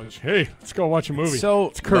good. College. Hey, let's go watch a movie. So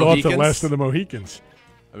let's curl up the Last of the Mohicans.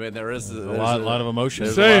 I mean, there's a lot of emotion.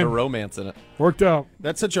 There's a lot of romance in it. Worked out.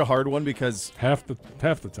 That's such a hard one because half the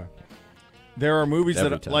time there are movies Every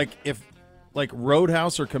that time. like if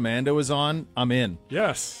Roadhouse or Commando is on, I'm in.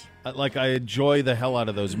 Yes. I enjoy the hell out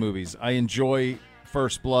of those movies. I enjoy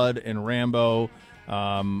First Blood and Rambo.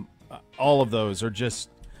 All of those are just.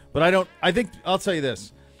 But I think I'll tell you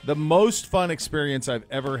this: the most fun experience I've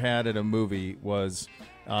ever had at a movie was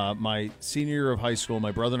my senior year of high school.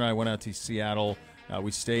 My brother and I went out to Seattle.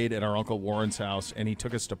 We stayed at our Uncle Warren's house, and he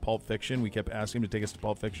took us to Pulp Fiction. We kept asking him to take us to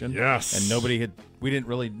Pulp Fiction. Yes. And we didn't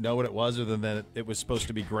really know what it was other than that it was supposed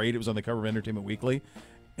to be great. It was on the cover of Entertainment Weekly.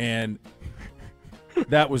 And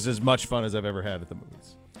that was as much fun as I've ever had at the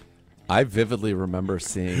movies. I vividly remember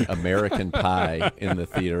seeing American Pie in the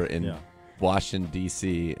theater in Washington,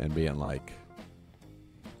 D.C. and being like,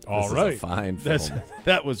 all this right. is a fine film.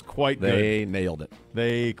 That was quite good. They nailed it.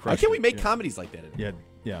 They crushed Why can't we it, make yeah. comedies like that?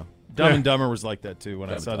 Yeah. Dumb and Dumber was like that, too. When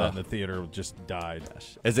I Dumb saw and that in Dumber. the theater, it just died.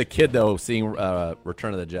 As a kid, though, seeing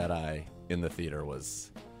Return of the Jedi in the theater was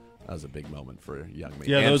a big moment for young me.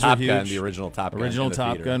 Yeah, and those Top were Gun, huge. the original Top Gun. Original in the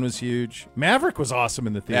Top theater. Gun was huge. Maverick was awesome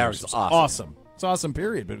in the theater. Maverick was awesome. It's awesome,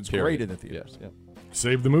 period, but it was Period. great in the theaters. Yeah.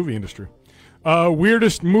 Save the movie industry.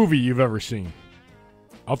 Weirdest movie you've ever seen?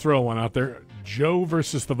 I'll throw one out there. Joe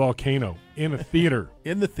versus the Volcano in a theater.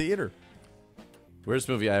 In the theater. Weirdest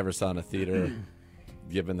movie I ever saw in a theater,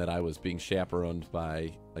 given that I was being chaperoned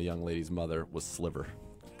by a young lady's mother, was Sliver.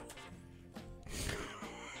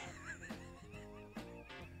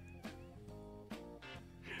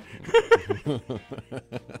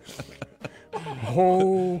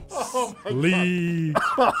 Holy.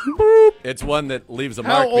 It's one that leaves a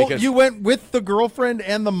How mark old? because You went with the girlfriend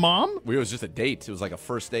and the mom? it was just a date. It was like a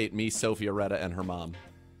first date, me, Sophia Retta, and her mom.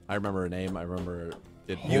 I remember her name. I remember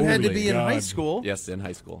it. You had to Holy be in high God. school? Yes, in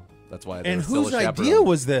high school. That's why. And there was still whose a idea chaperone.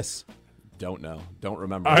 was this? Don't know. Don't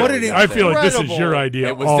remember. I, What did it- I feel like this is Incredible. your idea.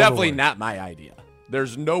 It was all the definitely way. not my idea.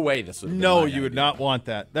 There's no way this would have been No, my you would idea. not want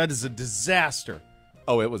that. That is a disaster.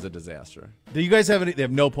 Oh, it was a disaster. Do you guys have any? They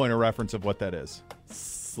have no point of reference of what that is.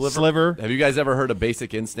 Sliver. Sliver. Have you guys ever heard of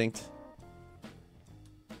Basic Instinct?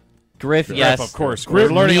 Griff, Griff, yes. of course. Griff,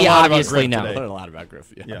 We're learning me, a lot about obviously, Griff no. I today. learned a lot about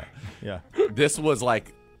Griff. Yeah. This was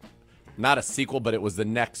like not a sequel, but it was the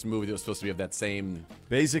next movie that was supposed to be of that same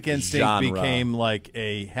Basic Instinct genre. became like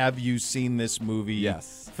a have you seen this movie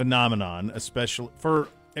phenomenon, especially for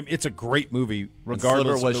I mean, it's a great movie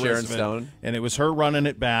regardless Sliver was of the Sharon rest of it. Stone. And it was her running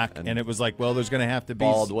it back and it was like, well, there's going to have to be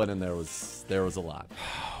Baldwin, and there was a lot.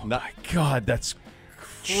 Oh my God, that's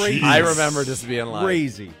crazy. I remember just being like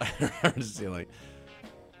crazy. I remember just being like,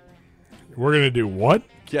 We're going to do what?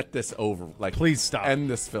 get this over. Like, Please stop. End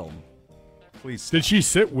this film. Please stop. Did she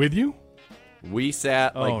sit with you? We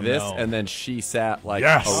sat like Oh, this, no. and then she sat like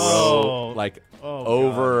Yes. a row, Oh. like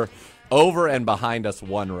Oh, over and behind us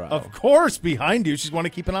one row. Of course, behind you. She's want to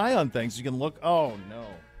keep an eye on things. You can look. Oh, no.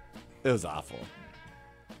 It was awful.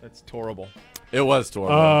 That's horrible. It was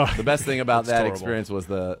horrible. The best thing about It's that horrible. experience was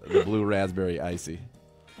the blue raspberry icy.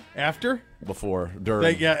 After? Before,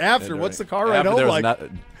 during. Yeah, after. and What's the during. car ride After home there was like? not-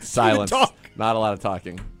 silence. talk. Not a lot of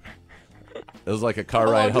talking. It was like a car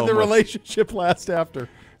How ride long home. did the with- relationship last after?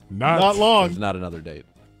 Not It long. was not another date.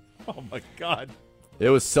 Oh, my God. It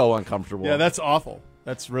was so uncomfortable. Yeah, that's awful.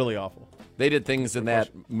 That's really awful. They did things in that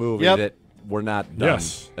movie Yep. that were not done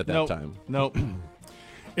Yes. at that Nope. time. Nope.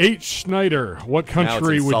 H. Schneider, what Now it's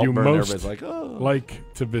country in would you Saltburn, most everybody's like, oh.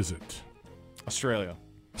 like to visit? Australia.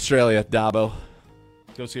 Australia, Dabo.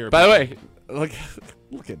 Go see her. By the way, look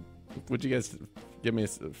at. Would you guys give me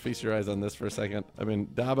feast your eyes on this for a second? I mean,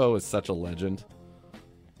 Dabo is such a legend.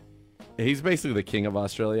 He's basically the king of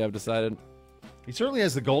Australia, I've decided. He certainly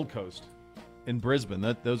has the Gold Coast in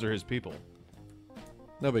Brisbane. Those are his people.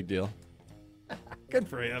 No big deal. Good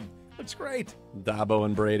for him. That's great. Dabo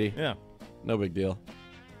and Brady. Yeah. No big deal.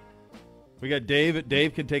 We got Dave.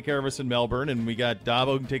 Dave can take care of us in Melbourne, and we got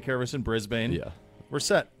Dabo can take care of us in Brisbane. Yeah. We're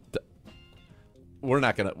set. We're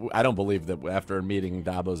not going to, I don't believe that after meeting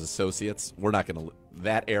Dabo's associates, we're not going to,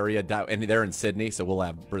 that area, and they're in Sydney, so we'll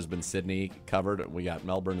have Brisbane, Sydney covered. We got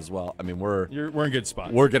Melbourne as well. I mean, we're We're in good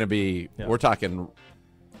spot. We're going to be, Yeah. we're talking,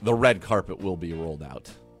 the red carpet will be rolled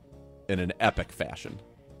out in an epic fashion.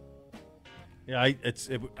 Yeah, we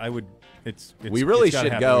really it's gotta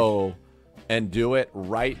should happen. go and do it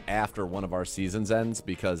right after one of our seasons ends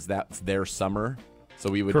because that's their summer. So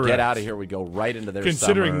we would Correct. get out of here, we'd go right into their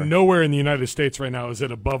Considering summer. nowhere in the United States right now is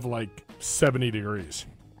it above like 70 degrees.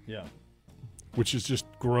 Yeah. Which is just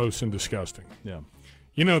gross and disgusting. Yeah.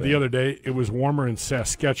 You know, the other day it was warmer in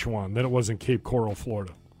Saskatchewan than it was in Cape Coral,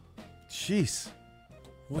 Florida. Jeez.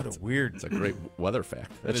 What a weird. It's a great weather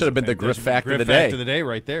fact. That is should have been the Griff fact of the day. Fact of the day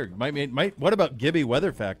right there. What about Gibby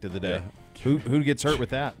weather fact of the day? Yeah. Who gets hurt with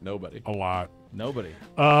that? Nobody. A lot. Nobody.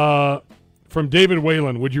 From David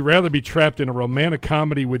Whalen, would you rather be trapped in a romantic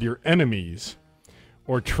comedy with your enemies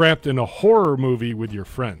or trapped in a horror movie with your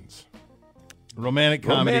friends? Romantic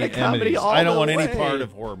comedy all I don't the want any way. part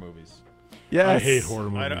of horror movies. Yes. I hate horror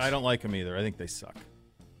movies. I don't like them either. I think they suck.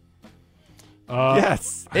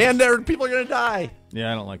 Yes. And people are going to die.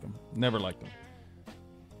 Yeah, I don't like them. Never liked them.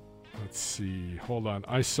 Let's see. Hold on.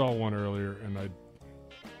 I saw one earlier, and I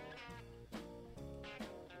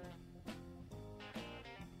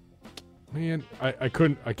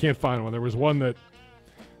can't find one. There was one that,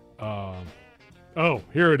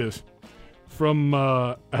 here it is. From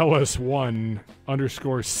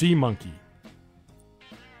LS1_C Monkey.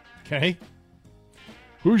 Okay.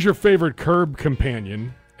 Who's your favorite Curb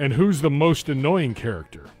companion, and who's the most annoying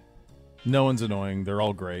character? No one's annoying. They're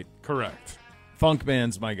all great. Correct.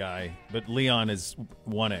 Funkman's my guy, but Leon is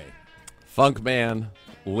 1A. Funkman,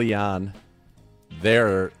 Leon,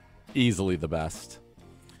 they're easily the best.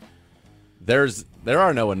 There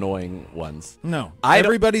are no annoying ones. No.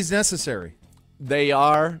 Everybody's necessary. They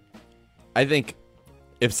are. I think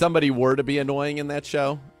if somebody were to be annoying in that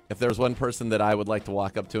show, if there's one person that I would like to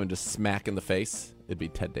walk up to and just smack in the face, it'd be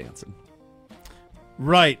Ted Danson.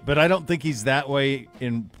 Right, but I don't think he's that way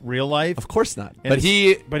in real life. Of course not. And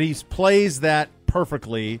but he plays that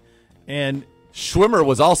perfectly. And Schwimmer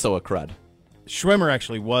was also a crud. Schwimmer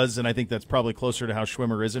actually was, and I think that's probably closer to how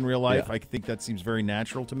Schwimmer is in real life. Yeah. I think that seems very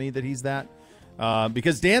natural to me that he's that.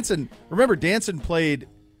 Because Danson played.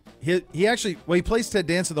 He actually he plays Ted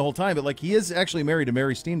Danson the whole time, but he is actually married to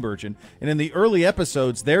Mary Steenburgen, and in the early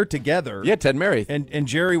episodes they're together. Yeah, Ted and Mary, and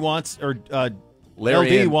Jerry wants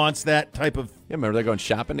Larry LD wants that type of. Yeah, remember they're going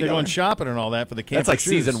shopping together. They're going shopping and all that for the camp. That's like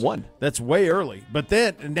shoes. season 1. That's way early, but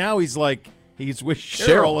then now he's with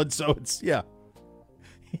Cheryl, and so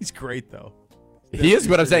he's great though. He is,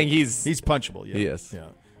 but I'm saying he's punchable. Yeah, he is. Yeah,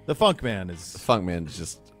 the Funkman is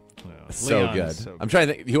just so Leon good. is so I'm trying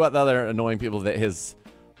to think who the other annoying people that his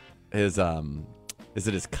is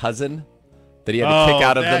it his cousin that he had to kick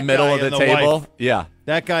out of the middle of the table? Wife. Yeah,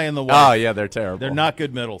 that guy and the wife. Oh yeah, they're terrible. They're not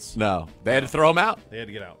good middles. No, they had to throw him out. They had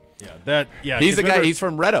to get out. Yeah, He's the guy. He's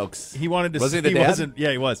from Red Oaks. He wanted to. Wasn't he the dad? Wasn't.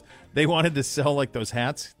 Yeah, he was. They wanted to sell those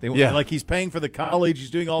hats. He's paying for the college.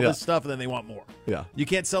 He's doing all this stuff, and then they want more. Yeah, you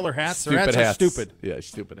can't sell their hats. Stupid their hats are stupid. Yeah,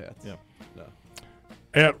 stupid hats. Yeah. No.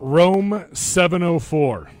 At Rome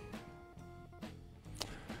 704,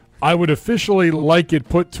 I would officially like it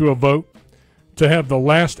put to a vote to have the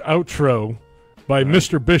last outro by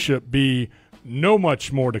Mr. Bishop be "No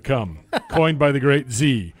Much More to Come," coined by the great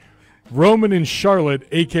Z. Roman in Charlotte,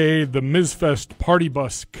 a.k.a. the Mizfest party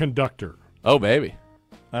bus conductor. Oh, baby.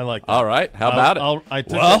 I like that. All right. How about it? I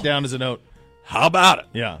took that down as a note. How about it?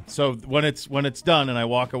 Yeah. So when it's done and I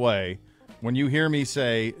walk away, when you hear me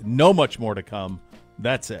say "no much more to come,"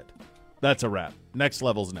 that's it. That's a wrap. Next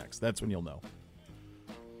level's next. That's when you'll know.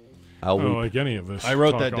 I don't like any of this. I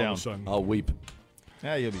wrote talk that all of down. a sudden. I'll weep.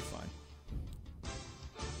 Yeah, you'll be fine.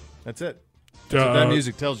 That's it. That's what that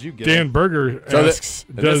music tells you. Dan Berger asks,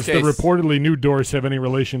 does the case, reportedly new Doors have any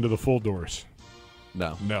relation to the full Doors?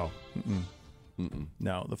 No. No.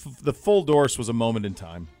 No. The full Doors was a moment in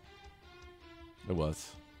time. It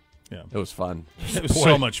was. Yeah. It was fun. It was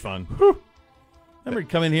so much fun. Remember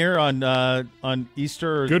coming here on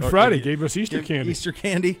Easter? Good Friday gave us Easter candy. Easter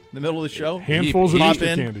candy in the middle of the show. Handfuls of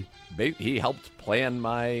Easter candy. He helped plan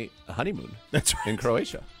my honeymoon. That's right. In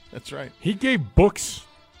Croatia. That's right. He gave books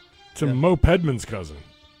to Mo Pedman's cousin.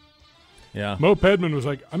 Yeah. Mo Pedman was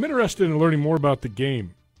like, I'm interested in learning more about the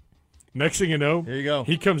game. Next thing you know, here you go.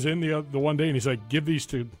 He comes in the one day and he's like, give these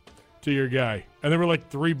to your guy. And there were like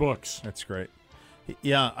 3 books. That's great.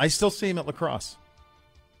 Yeah, I still see him at lacrosse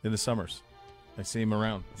in the summers. I see him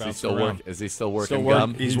around. Is he still working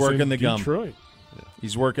gum? He's working the gum. Detroit. Yeah.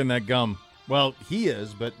 He's working that gum. Well, he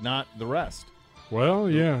is, but not the rest. Well,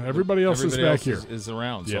 yeah, everybody else is back here. Is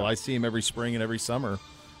around. Yeah. So I see him every spring and every summer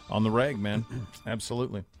on the reg, man.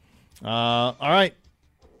 Absolutely. All right.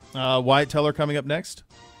 Wyatt Teller coming up next?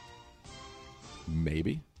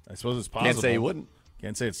 Maybe. I suppose it's possible. Can't say he wouldn't.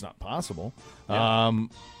 Can't say it's not possible. Yeah.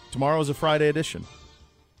 Tomorrow is a Friday edition.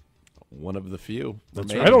 One of the few. I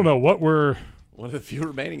don't know what we're... One of the few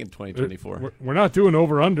remaining in 2024. We're not doing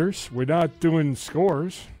over-unders. We're not doing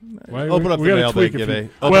scores. Open up the mailbag, Gibby.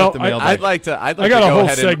 Well, I'd like to I got a whole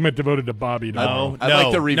segment devoted to Bobby tomorrow. I'd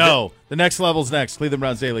like to No. The next level's next. Cleveland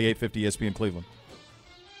Browns Daily, 850 ESPN Cleveland.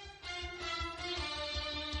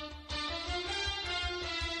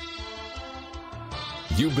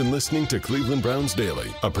 You've been listening to Cleveland Browns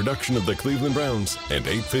Daily, a production of the Cleveland Browns and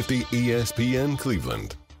 850 ESPN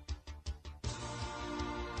Cleveland.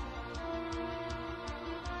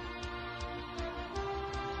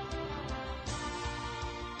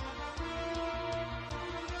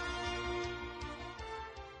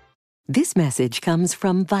 This message comes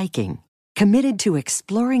from Viking, committed to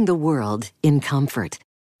exploring the world in comfort.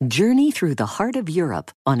 Journey through the heart of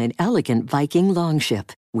Europe on an elegant Viking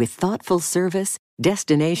longship with thoughtful service,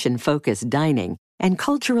 destination-focused dining, and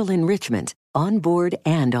cultural enrichment on board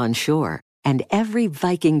and on shore. And every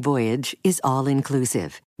Viking voyage is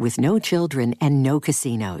all-inclusive, with no children and no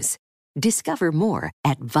casinos. Discover more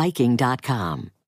at Viking.com.